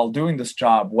learned while doing this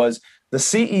job was the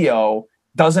CEO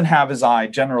doesn't have his eye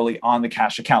generally on the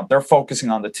cash account. They're focusing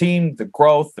on the team, the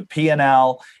growth, the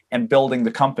P&L, and building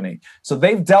the company. So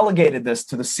they've delegated this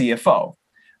to the CFO.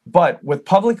 But with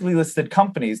publicly listed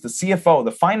companies, the CFO,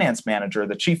 the finance manager,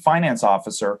 the chief finance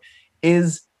officer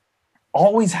is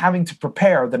always having to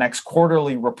prepare the next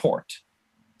quarterly report.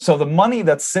 So the money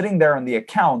that's sitting there in the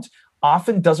account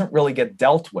often doesn't really get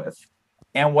dealt with.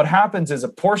 And what happens is a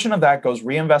portion of that goes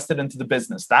reinvested into the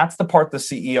business. That's the part the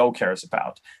CEO cares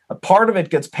about. A part of it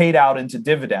gets paid out into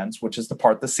dividends, which is the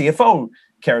part the CFO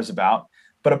cares about.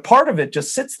 But a part of it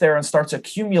just sits there and starts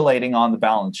accumulating on the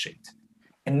balance sheet.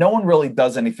 And no one really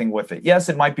does anything with it. Yes,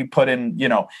 it might be put in,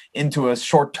 into a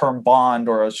short-term bond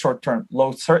or a short-term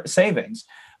low savings.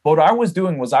 But what I was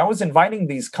doing was I was inviting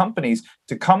these companies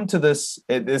to come to this.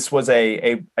 This was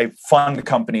a fund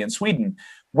company in Sweden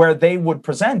where they would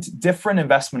present different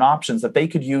investment options that they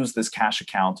could use this cash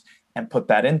account and put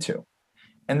that into.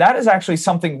 And that is actually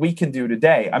something we can do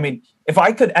today. I mean, if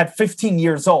I could, at 15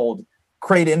 years old,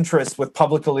 create interest with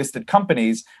publicly listed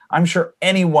companies, I'm sure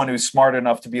anyone who's smart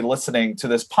enough to be listening to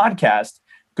this podcast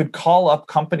could call up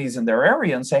companies in their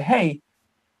area and say, hey,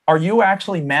 are you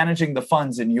actually managing the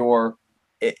funds in your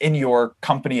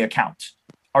company account?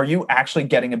 Are you actually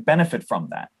getting a benefit from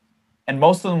that? And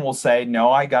most of them will say,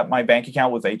 no, I got my bank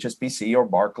account with HSBC or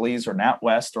Barclays or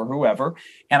NatWest or whoever,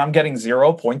 and I'm getting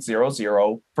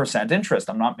 0.00% interest.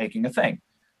 I'm not making a thing.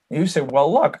 And you say,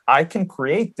 well, look, I can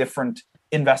create different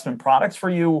investment products for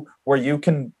you where you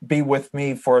can be with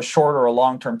me for a short or a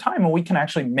long-term time, and we can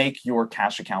actually make your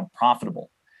cash account profitable.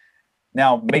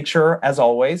 Now, make sure, as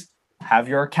always, have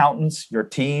your accountants, your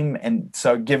team, and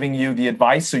so giving you the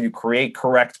advice so you create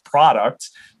correct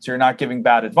products so you're not giving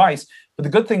bad advice. But the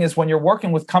good thing is when you're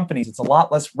working with companies, it's a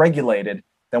lot less regulated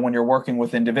than when you're working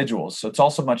with individuals. So it's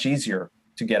also much easier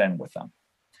to get in with them.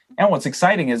 And what's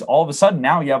exciting is all of a sudden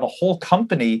now you have a whole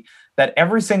company that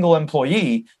every single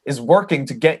employee is working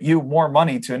to get you more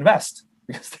money to invest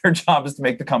because their job is to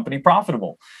make the company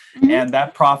profitable. Mm-hmm. And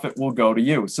that profit will go to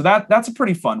you. So that's a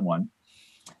pretty fun one.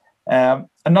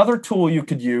 Another tool you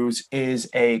could use is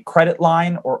a credit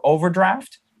line or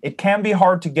overdraft. It can be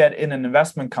hard to get in an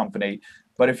investment company,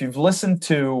 but if you've listened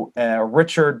to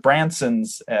Richard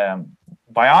Branson's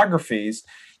biographies,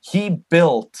 he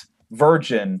built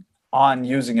Virgin on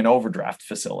using an overdraft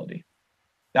facility.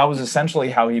 That was essentially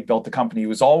how he built the company. He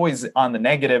was always on the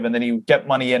negative, and then he would get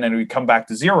money in and he would come back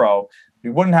to zero. He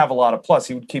wouldn't have a lot of plus.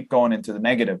 He would keep going into the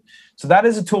negative. So that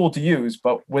is a tool to use.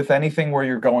 But with anything where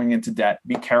you're going into debt,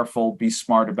 be careful, be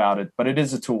smart about it. But it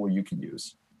is a tool you can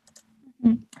use.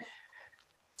 Mm-hmm.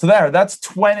 So that's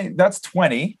 20. That's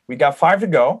 20. We got 5 to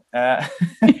go.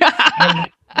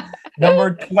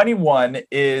 Number 21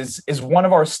 is one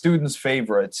of our students'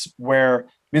 favorites, where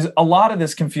because a lot of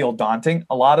this can feel daunting.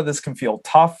 A lot of this can feel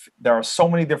tough. There are so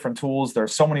many different tools. There are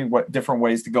so many different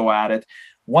ways to go at it.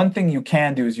 One thing you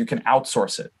can do is you can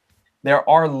outsource it. There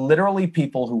are literally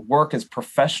people who work as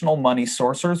professional money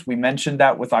sourcers. We mentioned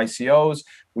that with ICOs.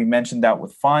 We mentioned that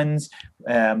with funds.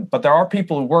 But there are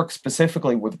people who work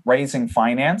specifically with raising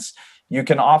finance. You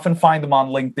can often find them on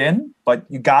LinkedIn, but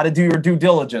you got to do your due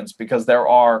diligence, because there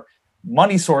are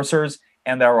money sourcers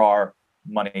and there are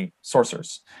money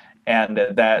sourcers, and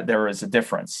that there is a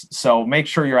difference. So make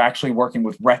sure you're actually working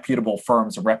with reputable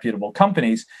firms or reputable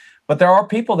companies. But there are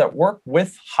people that work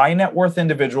with high net worth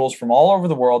individuals from all over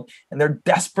the world, and they're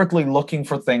desperately looking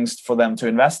for things for them to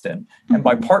invest in. Mm-hmm. And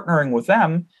by partnering with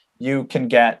them, you can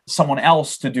get someone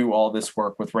else to do all this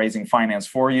work with raising finance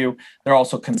for you. There are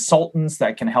also consultants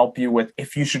that can help you with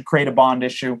if you should create a bond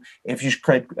issue, if you should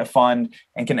create a fund,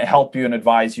 and can help you and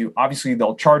advise you. Obviously,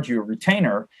 they'll charge you a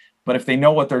retainer, but if they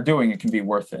know what they're doing, it can be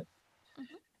worth it.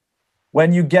 Mm-hmm.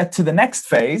 When you get to the next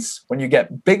phase, when you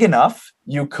get big enough,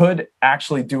 you could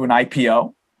actually do an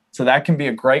IPO. So that can be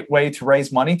a great way to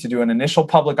raise money, to do an initial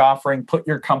public offering, put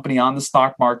your company on the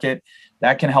stock market.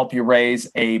 That can help you raise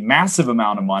a massive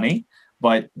amount of money,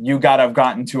 but you got to have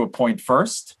gotten to a point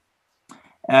first.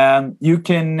 You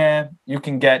can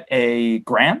get a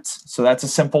grant. So that's a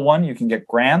simple one. You can get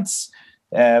grants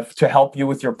to help you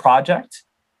with your project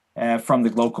from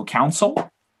the local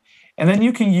council. And then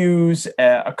you can use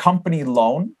a company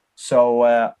loan.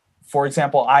 So for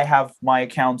example, I have my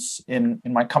accounts in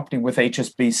my company with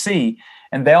HSBC,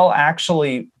 and they'll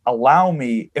actually allow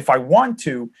me, if I want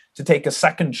to take a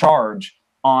second charge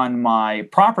on my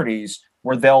properties,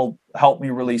 where they'll help me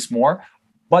release more.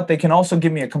 But they can also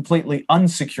give me a completely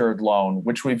unsecured loan,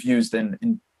 which we've used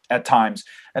in at times,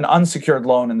 an unsecured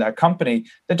loan in that company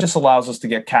that just allows us to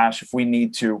get cash if we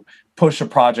need to push a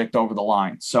project over the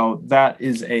line. So that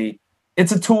is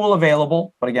it's a tool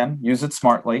available, but again, use it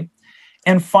smartly.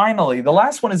 And finally, the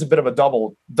last one is a bit of a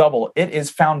double. It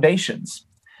is foundations.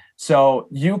 So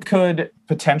you could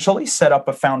potentially set up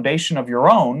a foundation of your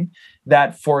own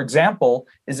that, for example,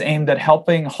 is aimed at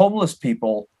helping homeless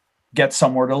people get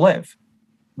somewhere to live,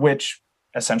 which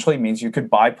essentially means you could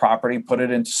buy property, put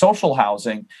it into social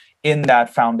housing in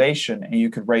that foundation, and you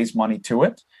could raise money to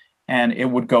it, and it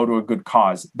would go to a good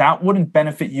cause. That wouldn't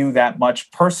benefit you that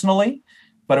much personally,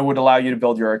 but it would allow you to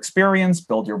build your experience,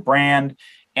 build your brand.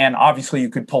 And obviously you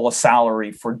could pull a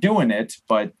salary for doing it,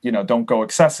 but don't go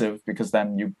excessive, because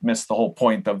then you miss the whole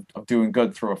point of doing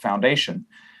good through a foundation.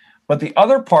 But the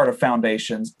other part of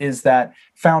foundations is that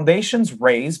foundations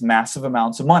raise massive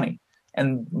amounts of money.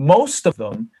 And most of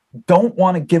them don't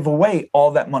want to give away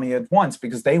all that money at once,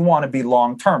 because they want to be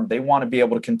long-term. They want to be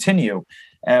able to continue.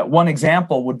 One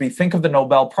example would be, think of the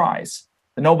Nobel Prize.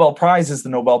 The Nobel Prize is the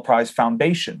Nobel Prize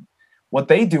Foundation. What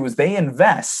they do is they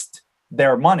invest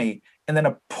their money, and then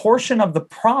a portion of the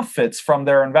profits from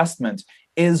their investment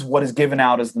is what is given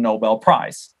out as the Nobel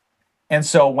Prize. And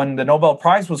so when the Nobel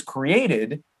Prize was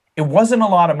created, it wasn't a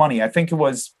lot of money. I think it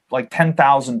was like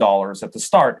 $10,000 at the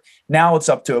start. Now it's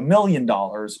up to $1 million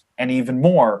and even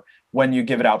more when you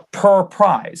give it out per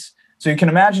prize. So you can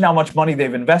imagine how much money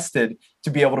they've invested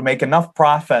to be able to make enough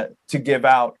profit to give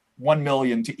out 1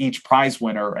 million to each prize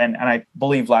winner. And I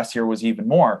believe last year was even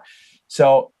more.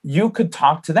 So you could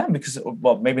talk to them, because,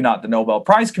 well, maybe not the Nobel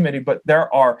Prize Committee, but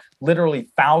there are literally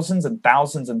thousands and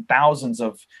thousands and thousands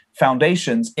of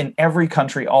foundations in every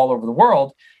country all over the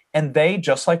world. And they,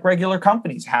 just like regular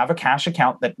companies, have a cash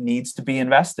account that needs to be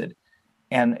invested.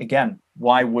 And again,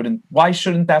 why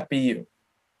shouldn't that be you?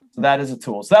 So that is a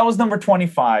tool. So that was number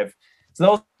 25. So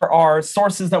those are our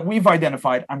sources that we've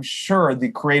identified. I'm sure the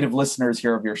creative listeners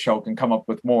here of your show can come up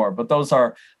with more, but those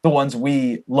are the ones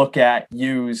we look at,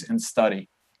 use, and study.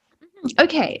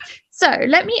 Okay, so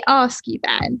let me ask you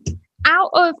then, out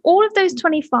of all of those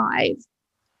 25,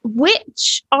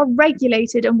 which are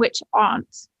regulated and which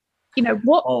aren't?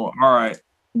 What? Oh, all right.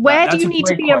 Where do you need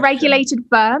to be a regulated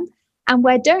firm, and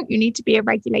where don't you need to be a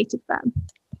regulated firm?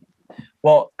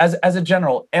 Well, as a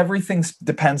general, everything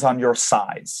depends on your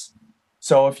size.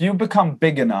 So if you become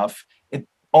big enough,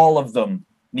 all of them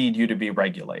need you to be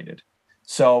regulated.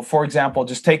 So, for example,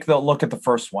 just take the look at the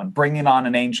first one, bringing on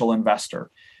an angel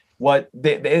investor.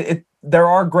 There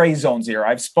are gray zones here.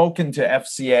 I've spoken to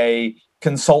FCA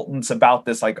consultants about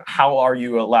this, like how are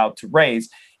you allowed to raise?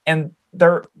 And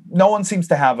no one seems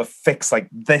to have a fix, like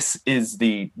this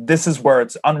is where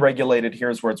it's unregulated,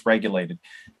 here's where it's regulated.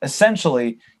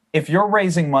 Essentially, if you're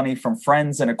raising money from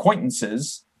friends and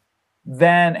acquaintances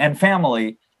and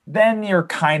family, then you're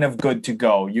kind of good to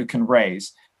go. You can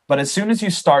raise. But as soon as you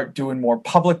start doing more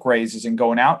public raises and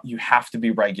going out, you have to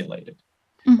be regulated.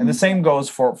 And the same goes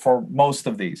for most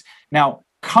of these. Now,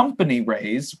 company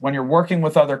raise, when you're working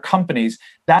with other companies,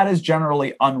 that is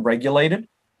generally unregulated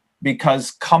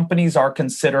because companies are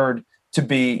considered to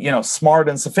be, smart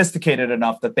and sophisticated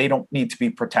enough that they don't need to be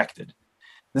protected.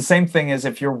 The same thing is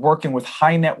if you're working with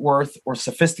high net worth or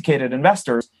sophisticated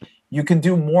investors, you can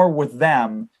do more with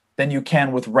them than you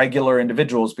can with regular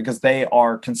individuals because they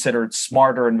are considered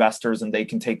smarter investors and they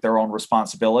can take their own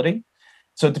responsibility.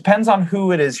 So it depends on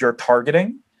who it is you're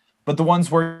targeting, but the ones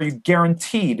where you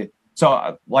guaranteed.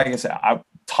 So like I said, I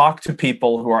talk to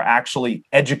people who are actually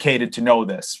educated to know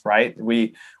this, right?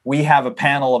 We have a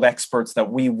panel of experts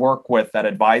that we work with that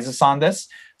advise us on this.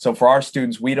 So for our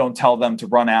students, we don't tell them to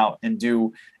run out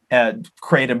and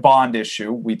create a bond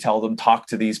issue. We tell them talk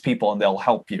to these people and they'll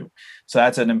help you. So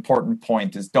that's an important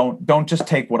point, is don't just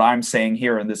take what I'm saying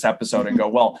here in this episode and go,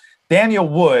 well, Daniel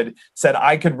Wood said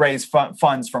I could raise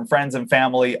funds from friends and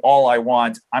family all I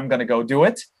want. I'm going to go do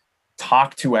it.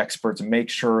 Talk to experts and make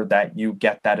sure that you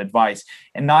get that advice,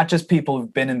 and not just people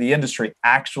who've been in the industry,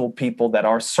 actual people that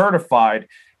are certified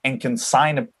and can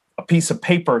sign a piece of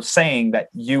paper saying that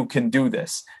you can do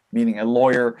this, meaning a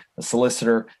lawyer, a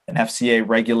solicitor, an FCA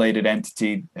regulated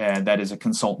entity that is a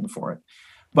consultant for it.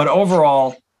 But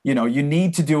overall, you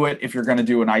need to do it if you're going to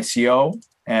do an ICO,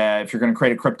 if you're going to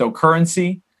create a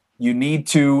cryptocurrency. You need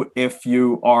to, if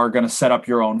you are going to set up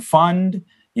your own fund.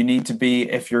 You need to be,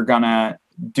 if you're going to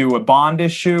do a bond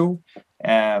issue.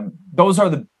 Those are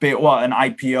the big, an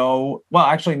IPO. Well,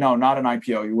 actually, no, not an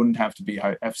IPO. You wouldn't have to be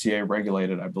FCA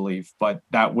regulated, I believe, but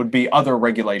that would be other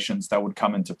regulations that would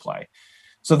come into play.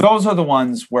 So those are the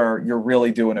ones where you're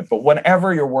really doing it. But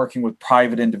whenever you're working with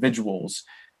private individuals,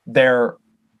 there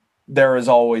is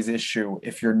always issue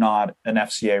if you're not an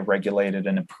FCA regulated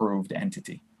and approved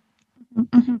entity.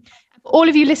 Mm-hmm. All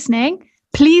of you listening,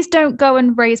 please don't go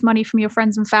and raise money from your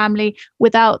friends and family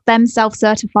without them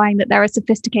self-certifying that they're a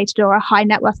sophisticated or a high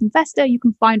net worth investor. You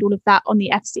can find all of that on the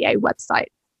FCA website.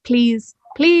 Please,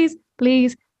 please,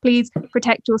 please, please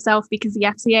protect yourself, because the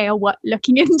FCA are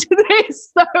looking into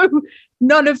this. So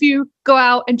none of you go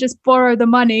out and just borrow the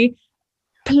money.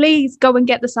 Please go and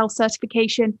get the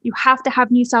self-certification. You have to have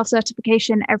new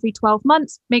self-certification every 12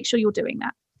 months. Make sure you're doing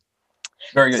that.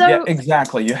 Very good. Yeah,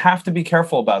 exactly. You have to be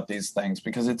careful about these things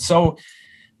because it's so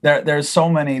there's so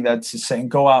many that's saying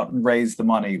go out and raise the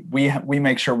money. We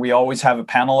make sure we always have a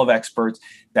panel of experts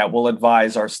that will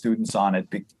advise our students on it,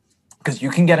 because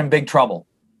you can get in big trouble.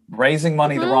 Raising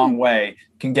money the wrong way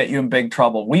can get you in big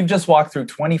trouble. We've just walked through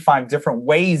 25 different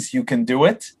ways you can do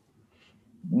it.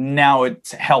 Now it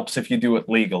helps if you do it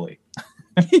legally.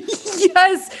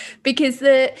 Yes, because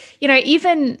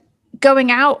even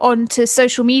going out onto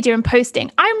social media and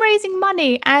posting, I'm raising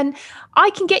money and I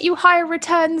can get you higher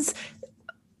returns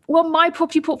on my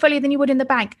property portfolio than you would in the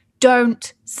bank.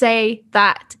 Don't say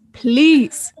that,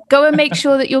 please. Go and make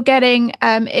sure that you're getting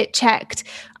it checked.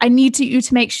 I need you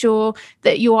to make sure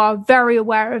that you are very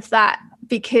aware of that,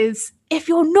 because if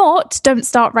you're not, don't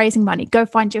start raising money. Go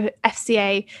find your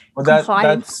FCA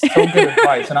compliant. That's so good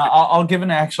advice. And I'll give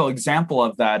an actual example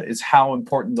of that, is how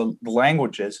important the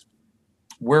language is.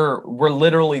 We're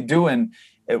literally doing,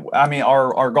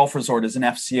 our golf resort is an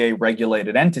FCA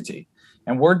regulated entity,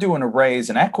 and we're doing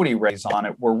an equity raise on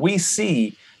it, where we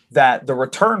see that the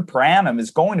return per annum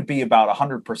is going to be about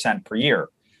 100% per year.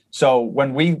 So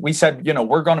when we said,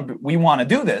 we want to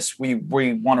do this, we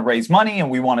want to raise money and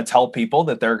we want to tell people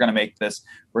that they're going to make this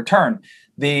return.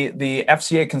 The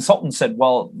FCA consultant said,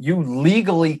 well, you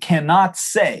legally cannot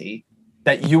say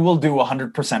that you will do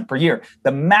 100% per year.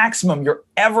 The maximum you're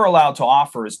ever allowed to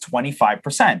offer is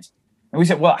 25%. And we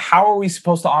said, well, how are we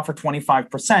supposed to offer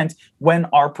 25% when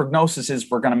our prognosis is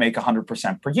we're going to make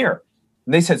 100% per year?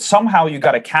 And they said, somehow you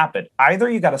got to cap it. Either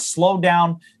you got to slow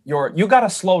down your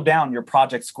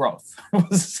project's growth. It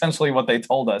was essentially what they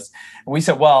told us. And we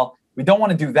said, well, we don't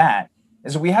want to do that.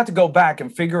 And so we had to go back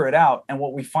and figure it out. And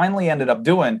what we finally ended up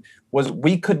doing was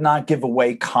we could not give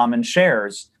away common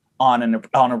shares on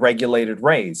a regulated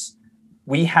raise.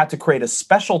 We had to create a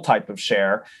special type of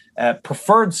share,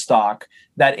 preferred stock,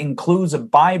 that includes a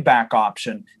buyback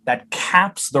option that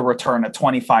caps the return at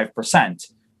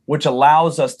 25%, which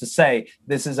allows us to say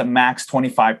this is a max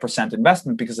 25%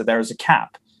 investment because there's a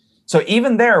cap. So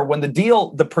even there, when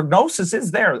the prognosis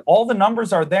is there, all the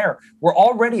numbers are there, we're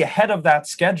already ahead of that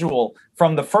schedule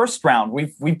from the first round.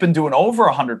 We've been doing over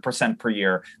 100% per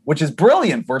year, which is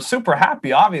brilliant. We're super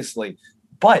happy, obviously,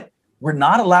 but we're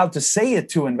not allowed to say it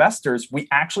to investors. We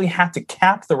actually had to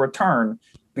cap the return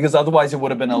because otherwise it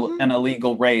would have been an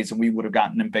illegal raise and we would have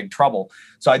gotten in big trouble.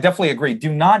 So I definitely agree.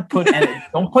 Do not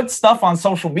don't put stuff on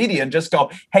social media and just go,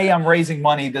 hey, I'm raising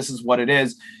money. This is what it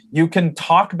is. You can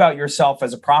talk about yourself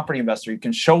as a property investor. You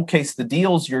can showcase the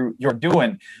deals you're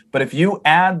doing. But if you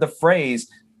add the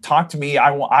phrase, talk to me,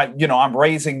 I'm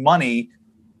raising money,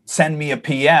 send me a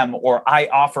PM, or I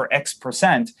offer X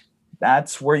percent,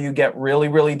 that's where you get really,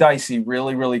 really dicey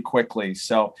really, really quickly.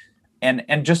 So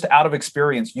And just out of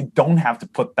experience, you don't have to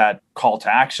put that call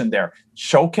to action there.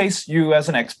 Showcase you as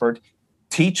an expert,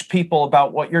 teach people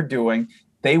about what you're doing.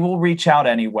 They will reach out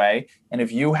anyway. And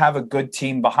if you have a good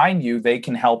team behind you, they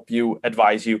can help you,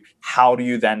 advise you. How do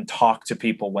you then talk to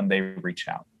people when they reach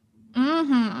out?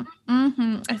 I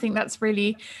think that's a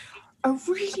really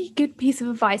good piece of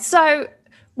advice. So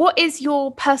what is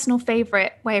your personal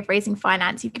favorite way of raising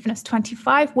finance? You've given us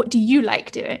 25. What do you like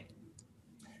doing?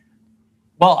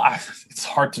 Well, it's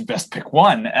hard to best pick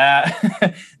one.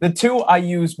 The two I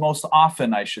use most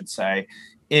often, I should say,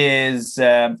 is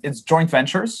it's joint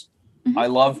ventures. I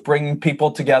love bringing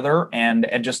people together and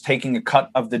just taking a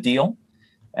cut of the deal.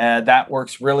 That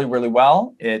works really, really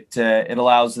well. It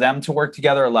allows them to work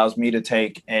together, allows me to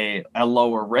take a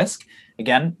lower risk.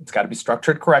 Again, it's got to be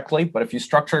structured correctly, but if you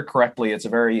structure it correctly, it's a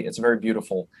very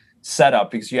beautiful setup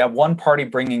because you have one party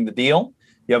bringing the deal,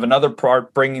 you have another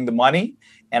part bringing the money,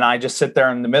 and I just sit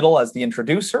there in the middle as the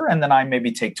introducer, and then I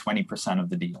maybe take 20% of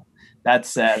the deal.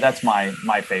 That's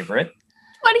my favorite.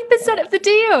 20% of the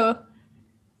deal.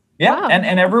 Yeah, wow.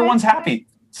 and everyone's happy.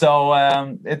 So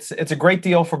it's a great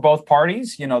deal for both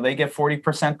parties. You know, they get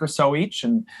 40% or so each,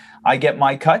 and I get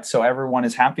my cut. So everyone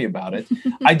is happy about it.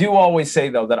 I do always say,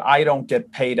 though, that I don't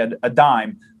get paid a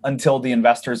dime until the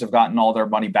investors have gotten all their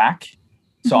money back.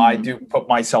 So I do put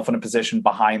myself in a position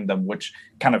behind them, which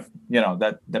kind of,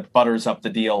 that butters up the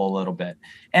deal a little bit.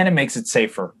 And it makes it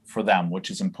safer for them,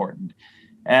 which is important.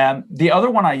 And the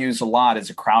other one I use a lot is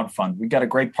a crowdfund. We got a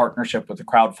great partnership with a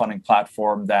crowdfunding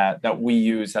platform that we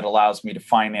use that allows me to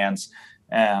finance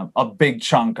a big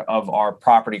chunk of our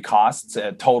property costs,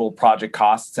 total project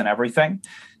costs and everything.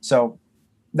 So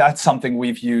that's something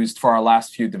we've used for our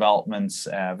last few developments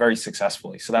very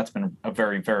successfully. So that's been a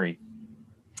very, very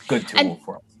good tool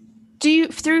for us. Do you,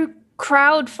 through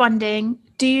crowdfunding,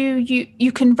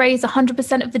 you can raise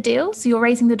 100% of the deal? So you're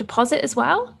raising the deposit as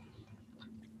well?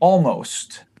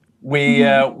 Almost. We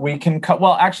can we can cover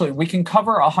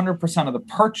 100% of the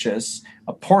purchase,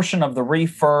 a portion of the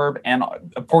refurb, and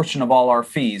a portion of all our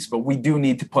fees, but we do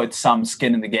need to put some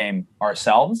skin in the game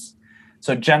ourselves.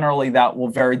 So generally that will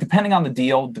vary depending on the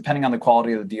deal, depending on the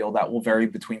quality of the deal, that will vary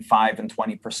between 5 and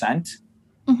 20%.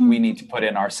 We need to put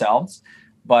in ourselves.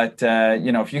 But,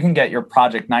 if you can get your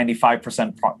project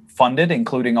 95% funded,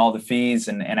 including all the fees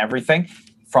and everything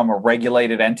from a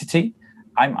regulated entity,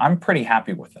 I'm pretty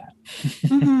happy with that.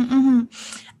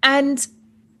 And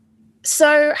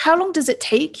so how long does it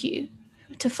take you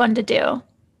to fund a deal?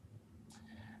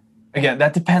 Again,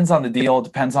 that depends on the deal. It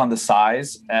depends on the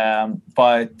size. Now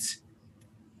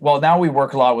we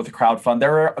work a lot with the crowdfund.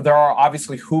 There are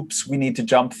obviously hoops we need to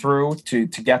jump through to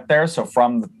get there. So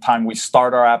from the time we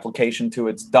start our application to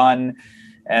it's done,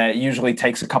 it usually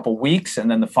takes a couple weeks, and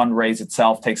then the fundraise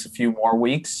itself takes a few more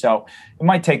weeks. So it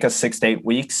might take us 6 to 8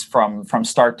 weeks from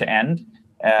start to end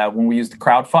when we use the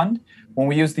crowdfund. When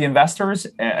we use the investors,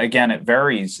 again, it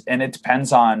varies, and it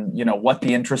depends on what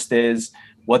the interest is,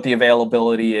 what the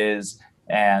availability is,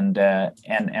 and the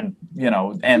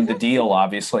deal,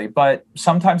 obviously. But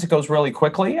sometimes it goes really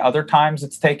quickly. Other times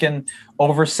it's taken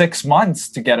over 6 months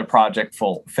to get a project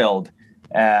filled.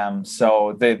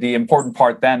 So the important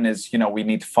part then is, we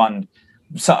need to fund.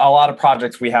 So a lot of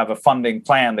projects, we have a funding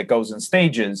plan that goes in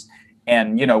stages.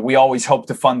 And, we always hope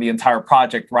to fund the entire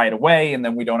project right away, and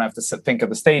then we don't have to think of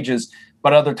the stages.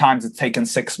 But other times it's taken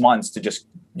 6 months to just,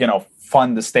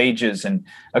 fund the stages. And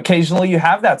occasionally you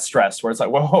have that stress where it's like,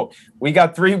 whoa, we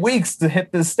got 3 weeks to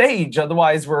hit this stage.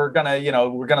 Otherwise we're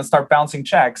gonna start bouncing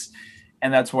checks.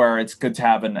 And that's where it's good to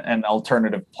have an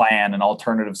alternative plan, an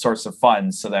alternative source of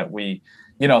funds, so that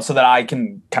so that I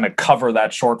can kind of cover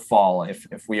that shortfall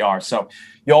if we are. So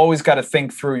you always got to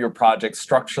think through your projects,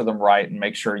 structure them right, and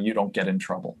make sure you don't get in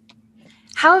trouble.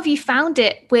 How have you found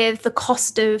it with the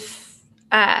cost of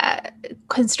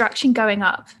construction going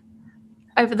up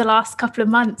over the last couple of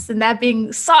months, and there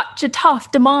being such a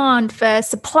tough demand for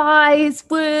supplies,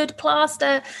 wood,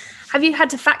 plaster? Have you had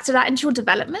to factor that into your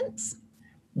developments?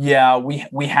 Yeah,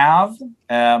 we have.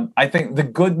 I think the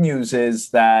good news is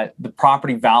that the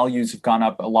property values have gone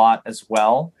up a lot as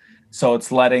well. So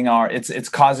it's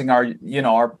causing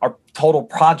our total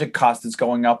project cost is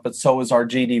going up, but so is our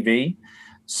GDV.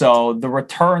 So the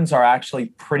returns are actually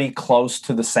pretty close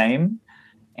to the same.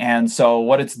 And so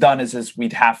what it's done is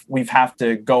we've have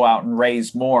to go out and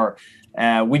raise more.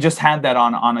 We just had that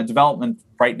on a development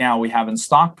right now we have in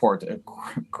Stockport, a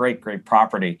great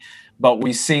property. But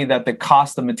we see that the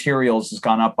cost of materials has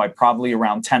gone up by probably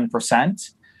around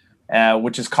 10%,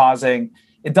 which is causing,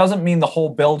 it doesn't mean the whole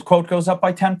build quote goes up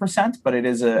by 10%, but it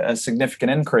is a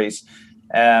significant increase.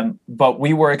 But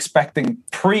we were expecting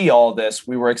pre all this,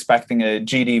 we were expecting a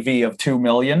GDV of 2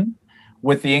 million.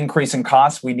 With the increase in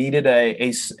costs, we needed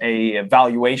a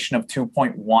valuation of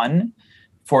 2.1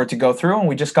 for it to go through, and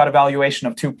we just got a valuation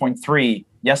of 2.3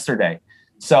 yesterday.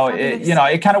 So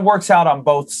it kind of works out on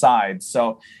both sides.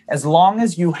 So as long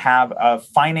as you have a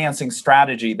financing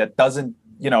strategy that doesn't,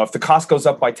 if the cost goes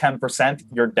up by 10%,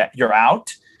 you're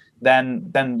out,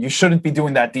 then you shouldn't be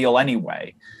doing that deal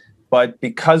anyway. But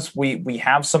because we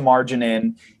have some margin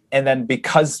in, and then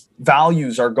because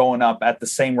values are going up at the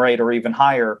same rate or even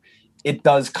higher, it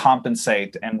does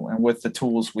compensate. And with the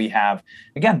tools we have,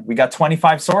 again, we got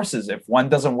 25 sources. If one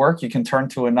doesn't work, you can turn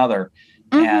to another.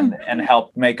 Mm-hmm. and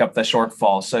help make up the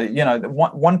shortfall. So,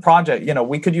 one project,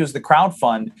 we could use the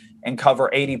crowdfund and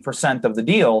cover 80% of the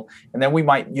deal. And then we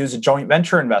might use a joint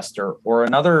venture investor or a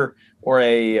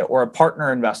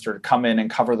partner investor to come in and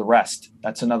cover the rest.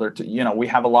 That's another, we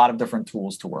have a lot of different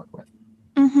tools to work with.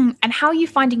 Mm-hmm. And how are you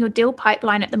finding your deal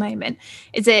pipeline at the moment?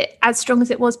 Is it as strong as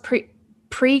it was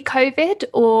pre-COVID,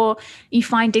 or are you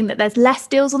finding that there's less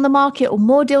deals on the market or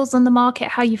more deals on the market?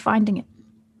 How are you finding it?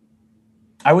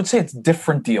 I would say it's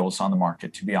different deals on the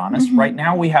market, to be honest. Mm-hmm. Right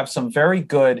now, we have some very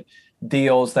good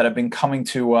deals that have been coming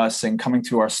to us and coming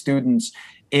to our students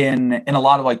in a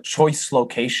lot of like choice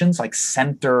locations, like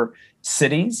center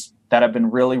cities that have been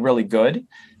really, really good.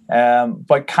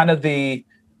 But kind of the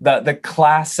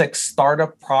classic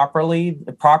startup property,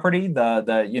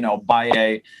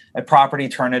 buy a property,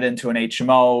 turn it into an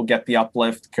HMO, get the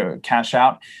uplift, cash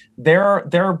out. They're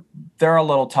a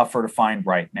little tougher to find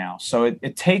right now. So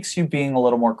it takes you being a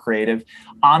little more creative.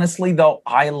 Honestly, though,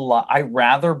 I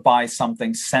rather buy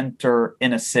something center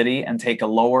in a city and take a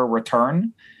lower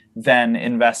return than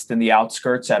invest in the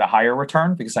outskirts at a higher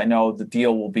return, because I know the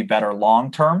deal will be better long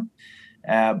term.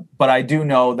 But I do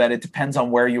know that it depends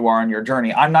on where you are in your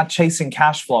journey. I'm not chasing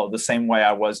cash flow the same way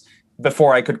I was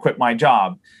before I could quit my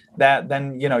job.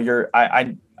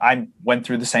 I went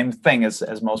through the same thing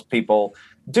as most people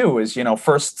do. Is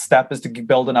first step is to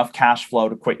build enough cash flow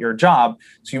to quit your job.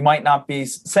 So you might not be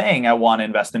saying I want to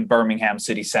invest in Birmingham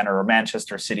City Centre or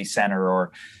Manchester City Centre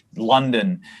or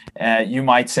London. You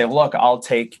might say, look, I'll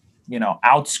take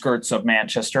outskirts of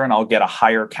Manchester and I'll get a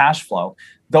higher cash flow.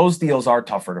 Those deals are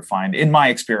tougher to find in my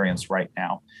experience right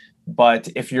now. But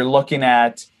if you're looking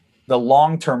at the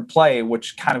long-term play,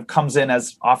 which kind of comes in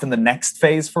as often the next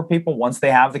phase for people, once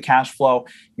they have the cash flow,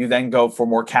 you then go for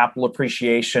more capital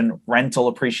appreciation, rental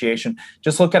appreciation.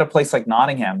 Just look at a place like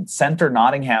Nottingham. Center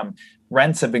Nottingham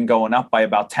rents have been going up by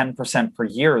about 10% per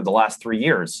year the last 3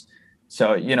 years.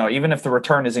 So, even if the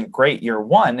return isn't great year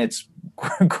one, it's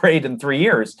great in 3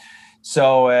 years.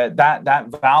 So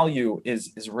that value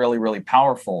is really, really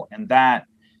powerful, and that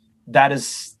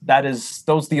is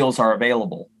those deals are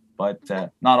available, but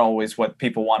not always what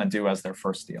people want to do as their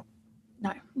first deal.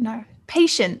 No.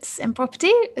 Patience in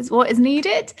property is what is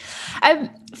needed.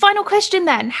 Final question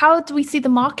then: how do we see the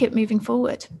market moving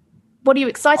forward? What are you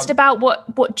excited about?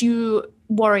 What do you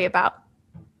worry about?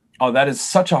 Oh, that is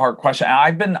such a hard question.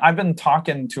 I've been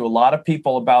talking to a lot of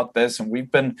people about this, and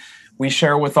we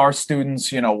share with our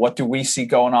students, what do we see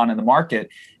going on in the market?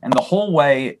 And the whole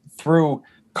way through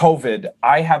COVID,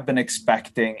 I have been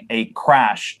expecting a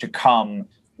crash to come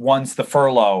once the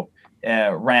furlough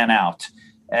ran out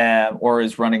or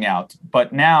is running out.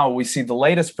 But now we see the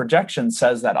latest projection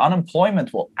says that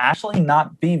unemployment will actually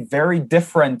not be very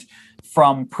different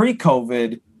from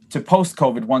pre-COVID to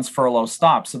post-COVID once furlough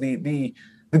stops. So the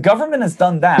government has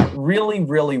done that really,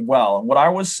 really well. And what I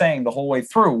was saying the whole way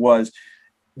through was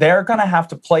they're going to have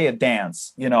to play a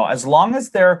dance. As long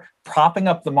as they're propping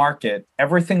up the market,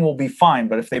 everything will be fine.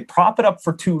 But if they prop it up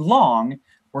for too long,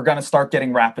 we're going to start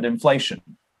getting rapid inflation.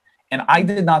 And I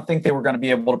did not think they were going to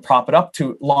be able to prop it up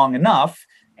too long enough,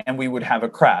 and we would have a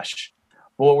crash.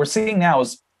 But what we're seeing now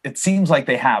is it seems like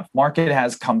they have. Market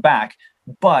has come back.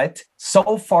 But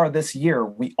so far this year,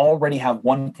 we already have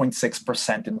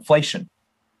 1.6% inflation.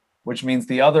 which means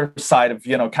the other side of,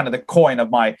 kind of the coin of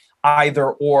my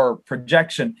either or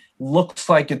projection looks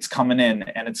like it's coming in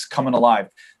and it's coming alive.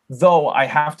 Though I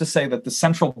have to say that the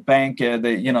central bank,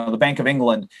 the Bank of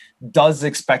England, does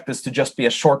expect this to just be a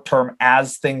short term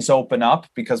as things open up,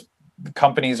 because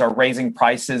companies are raising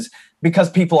prices because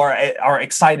people are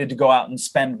excited to go out and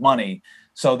spend money.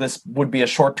 So this would be a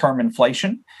short term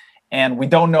inflation. And we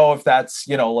don't know if that's,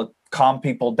 calm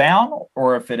people down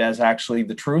or if it is actually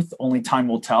the truth. Only time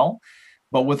will tell.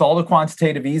 But with all the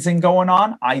quantitative easing going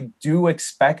on, I do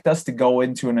expect us to go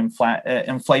into an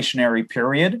inflationary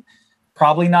period.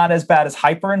 Probably not as bad as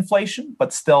hyperinflation,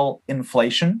 but still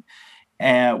inflation,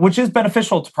 which is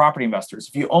beneficial to property investors.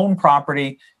 If you own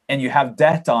property and you have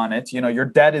debt on it, your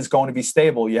debt is going to be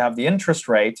stable. You have the interest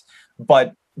rate,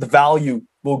 but the value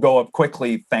will go up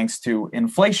quickly thanks to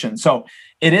inflation. So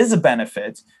it is a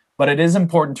benefit, but it is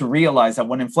important to realize that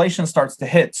when inflation starts to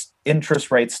hit,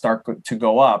 interest rates start to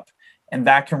go up, and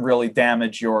that can really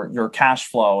damage your cash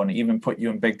flow and even put you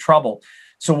in big trouble.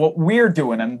 So what we're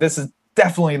doing, and this is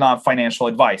definitely not financial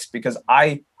advice, because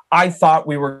I thought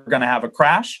we were going to have a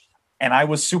crash and I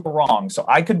was super wrong. So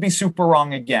I could be super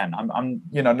wrong again. I'm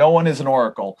no one is an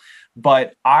oracle,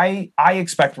 but I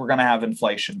expect we're going to have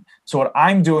inflation. So what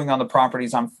I'm doing on the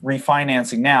properties I'm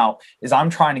refinancing now is I'm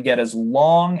trying to get as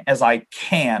long as I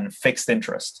can fixed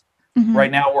interest. Mm-hmm.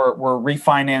 Right now we're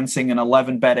refinancing an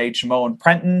 11-bed HMO in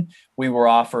Prenton. We were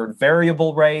offered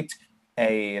variable rate,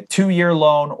 a 2-year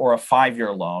loan or a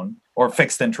 5-year loan or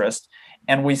fixed interest.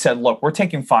 And we said, look, we're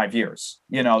taking 5 years.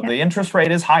 The interest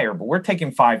rate is higher, but we're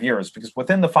taking 5 years because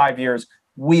within the 5 years,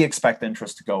 we expect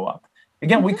interest to go up.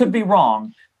 Again, we could be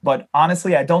wrong, but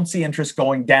honestly, I don't see interest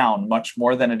going down much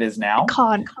more than it is now.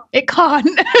 It can't.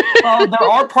 Well, there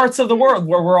are parts of the world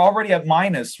where we're already at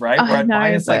minus, right? We're at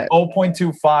minus like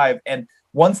 0.25. And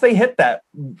once they hit that,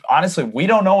 honestly, we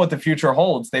don't know what the future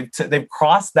holds. They've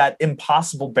crossed that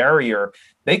impossible barrier.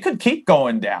 They could keep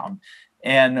going down.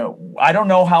 And I don't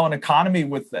know how an economy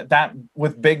with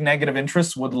big negative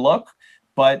interest would look,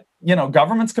 but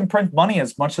governments can print money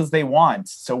as much as they want.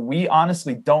 So we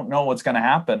honestly don't know what's going to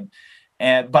happen.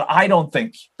 But I don't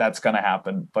think that's going to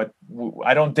happen. But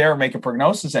I don't dare make a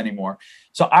prognosis anymore.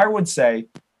 So I would say,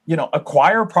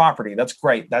 acquire property. That's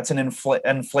great. That's an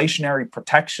inflationary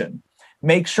protection.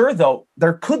 Make sure, though,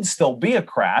 there could still be a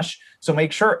crash. So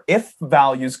make sure if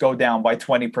values go down by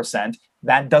 20%,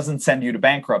 that doesn't send you to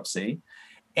bankruptcy.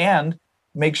 And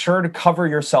make sure to cover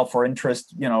yourself for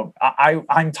interest.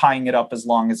 I'm tying it up as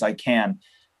long as I can.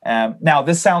 Now,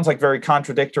 this sounds like very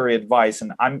contradictory advice.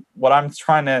 And I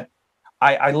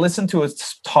listened to a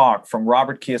talk from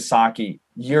Robert Kiyosaki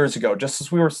years ago, just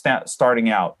as we were starting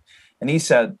out. And he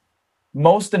said,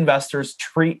 most investors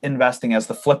treat investing as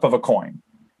the flip of a coin,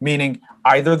 meaning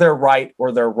either they're right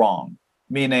or they're wrong.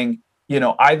 Meaning,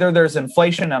 either there's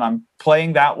inflation and I'm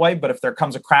playing that way, but if there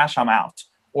comes a crash, I'm out.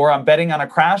 Or I'm betting on a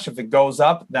crash. If it goes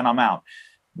up, then I'm out.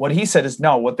 What he said is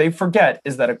no, what they forget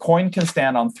is that a coin can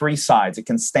stand on 3 sides. It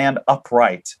can stand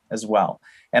upright as well.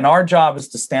 And our job is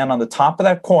to stand on the top of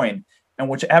that coin. And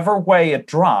whichever way it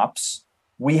drops,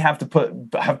 we have to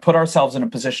put ourselves in a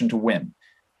position to win,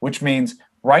 which means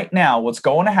right now what's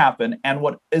going to happen and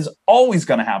what is always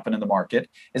going to happen in the market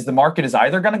is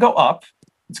either going to go up,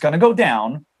 it's going to go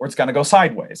down, or it's going to go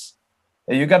sideways.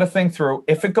 And you got to think through,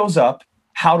 if it goes up,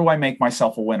 how do I make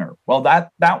myself a winner? Well,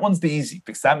 that one's the easy,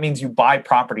 because that means you buy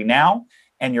property now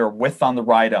and you're on the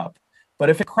ride up. But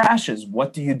if it crashes,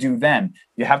 what do you do then?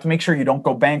 You have to make sure you don't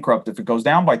go bankrupt if it goes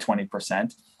down by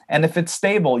 20%. And if it's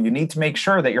stable, you need to make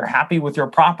sure that you're happy with your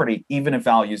property, even if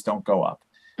values don't go up.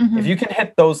 Mm-hmm. If you can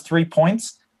hit those 3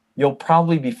 points, you'll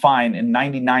probably be fine in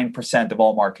 99% of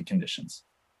all market conditions.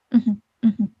 Mm-hmm.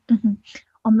 Mm-hmm. Mm-hmm.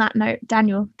 On that note,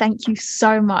 Daniel, thank you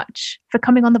so much for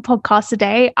coming on the podcast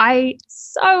today. I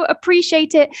so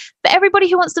appreciate it. For everybody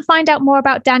who wants to find out more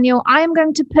about Daniel, I am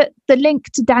going to put the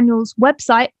link to Daniel's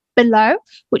website below,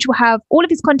 which will have all of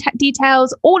his contact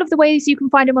details, all of the ways you can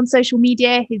find him on social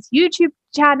media, his YouTube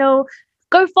channel.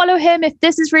 Go follow him. If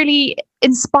this has really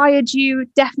inspired you,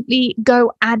 definitely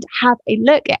go and have a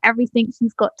look at everything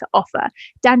he's got to offer.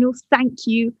 Daniel, thank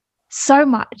you so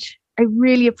much. I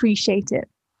really appreciate it.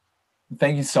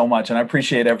 Thank you so much. And I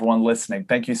appreciate everyone listening.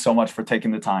 Thank you so much for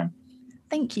taking the time.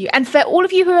 Thank you. And for all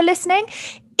of you who are listening,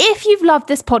 if you've loved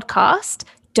this podcast,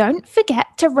 don't forget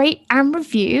to rate and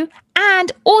review,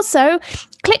 and also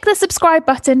click the subscribe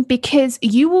button, because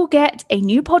you will get a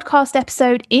new podcast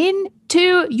episode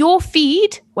into your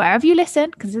feed wherever you listen,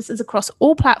 because this is across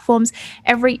all platforms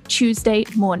every Tuesday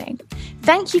morning.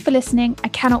 Thank you for listening. I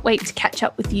cannot wait to catch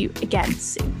up with you again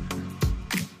soon.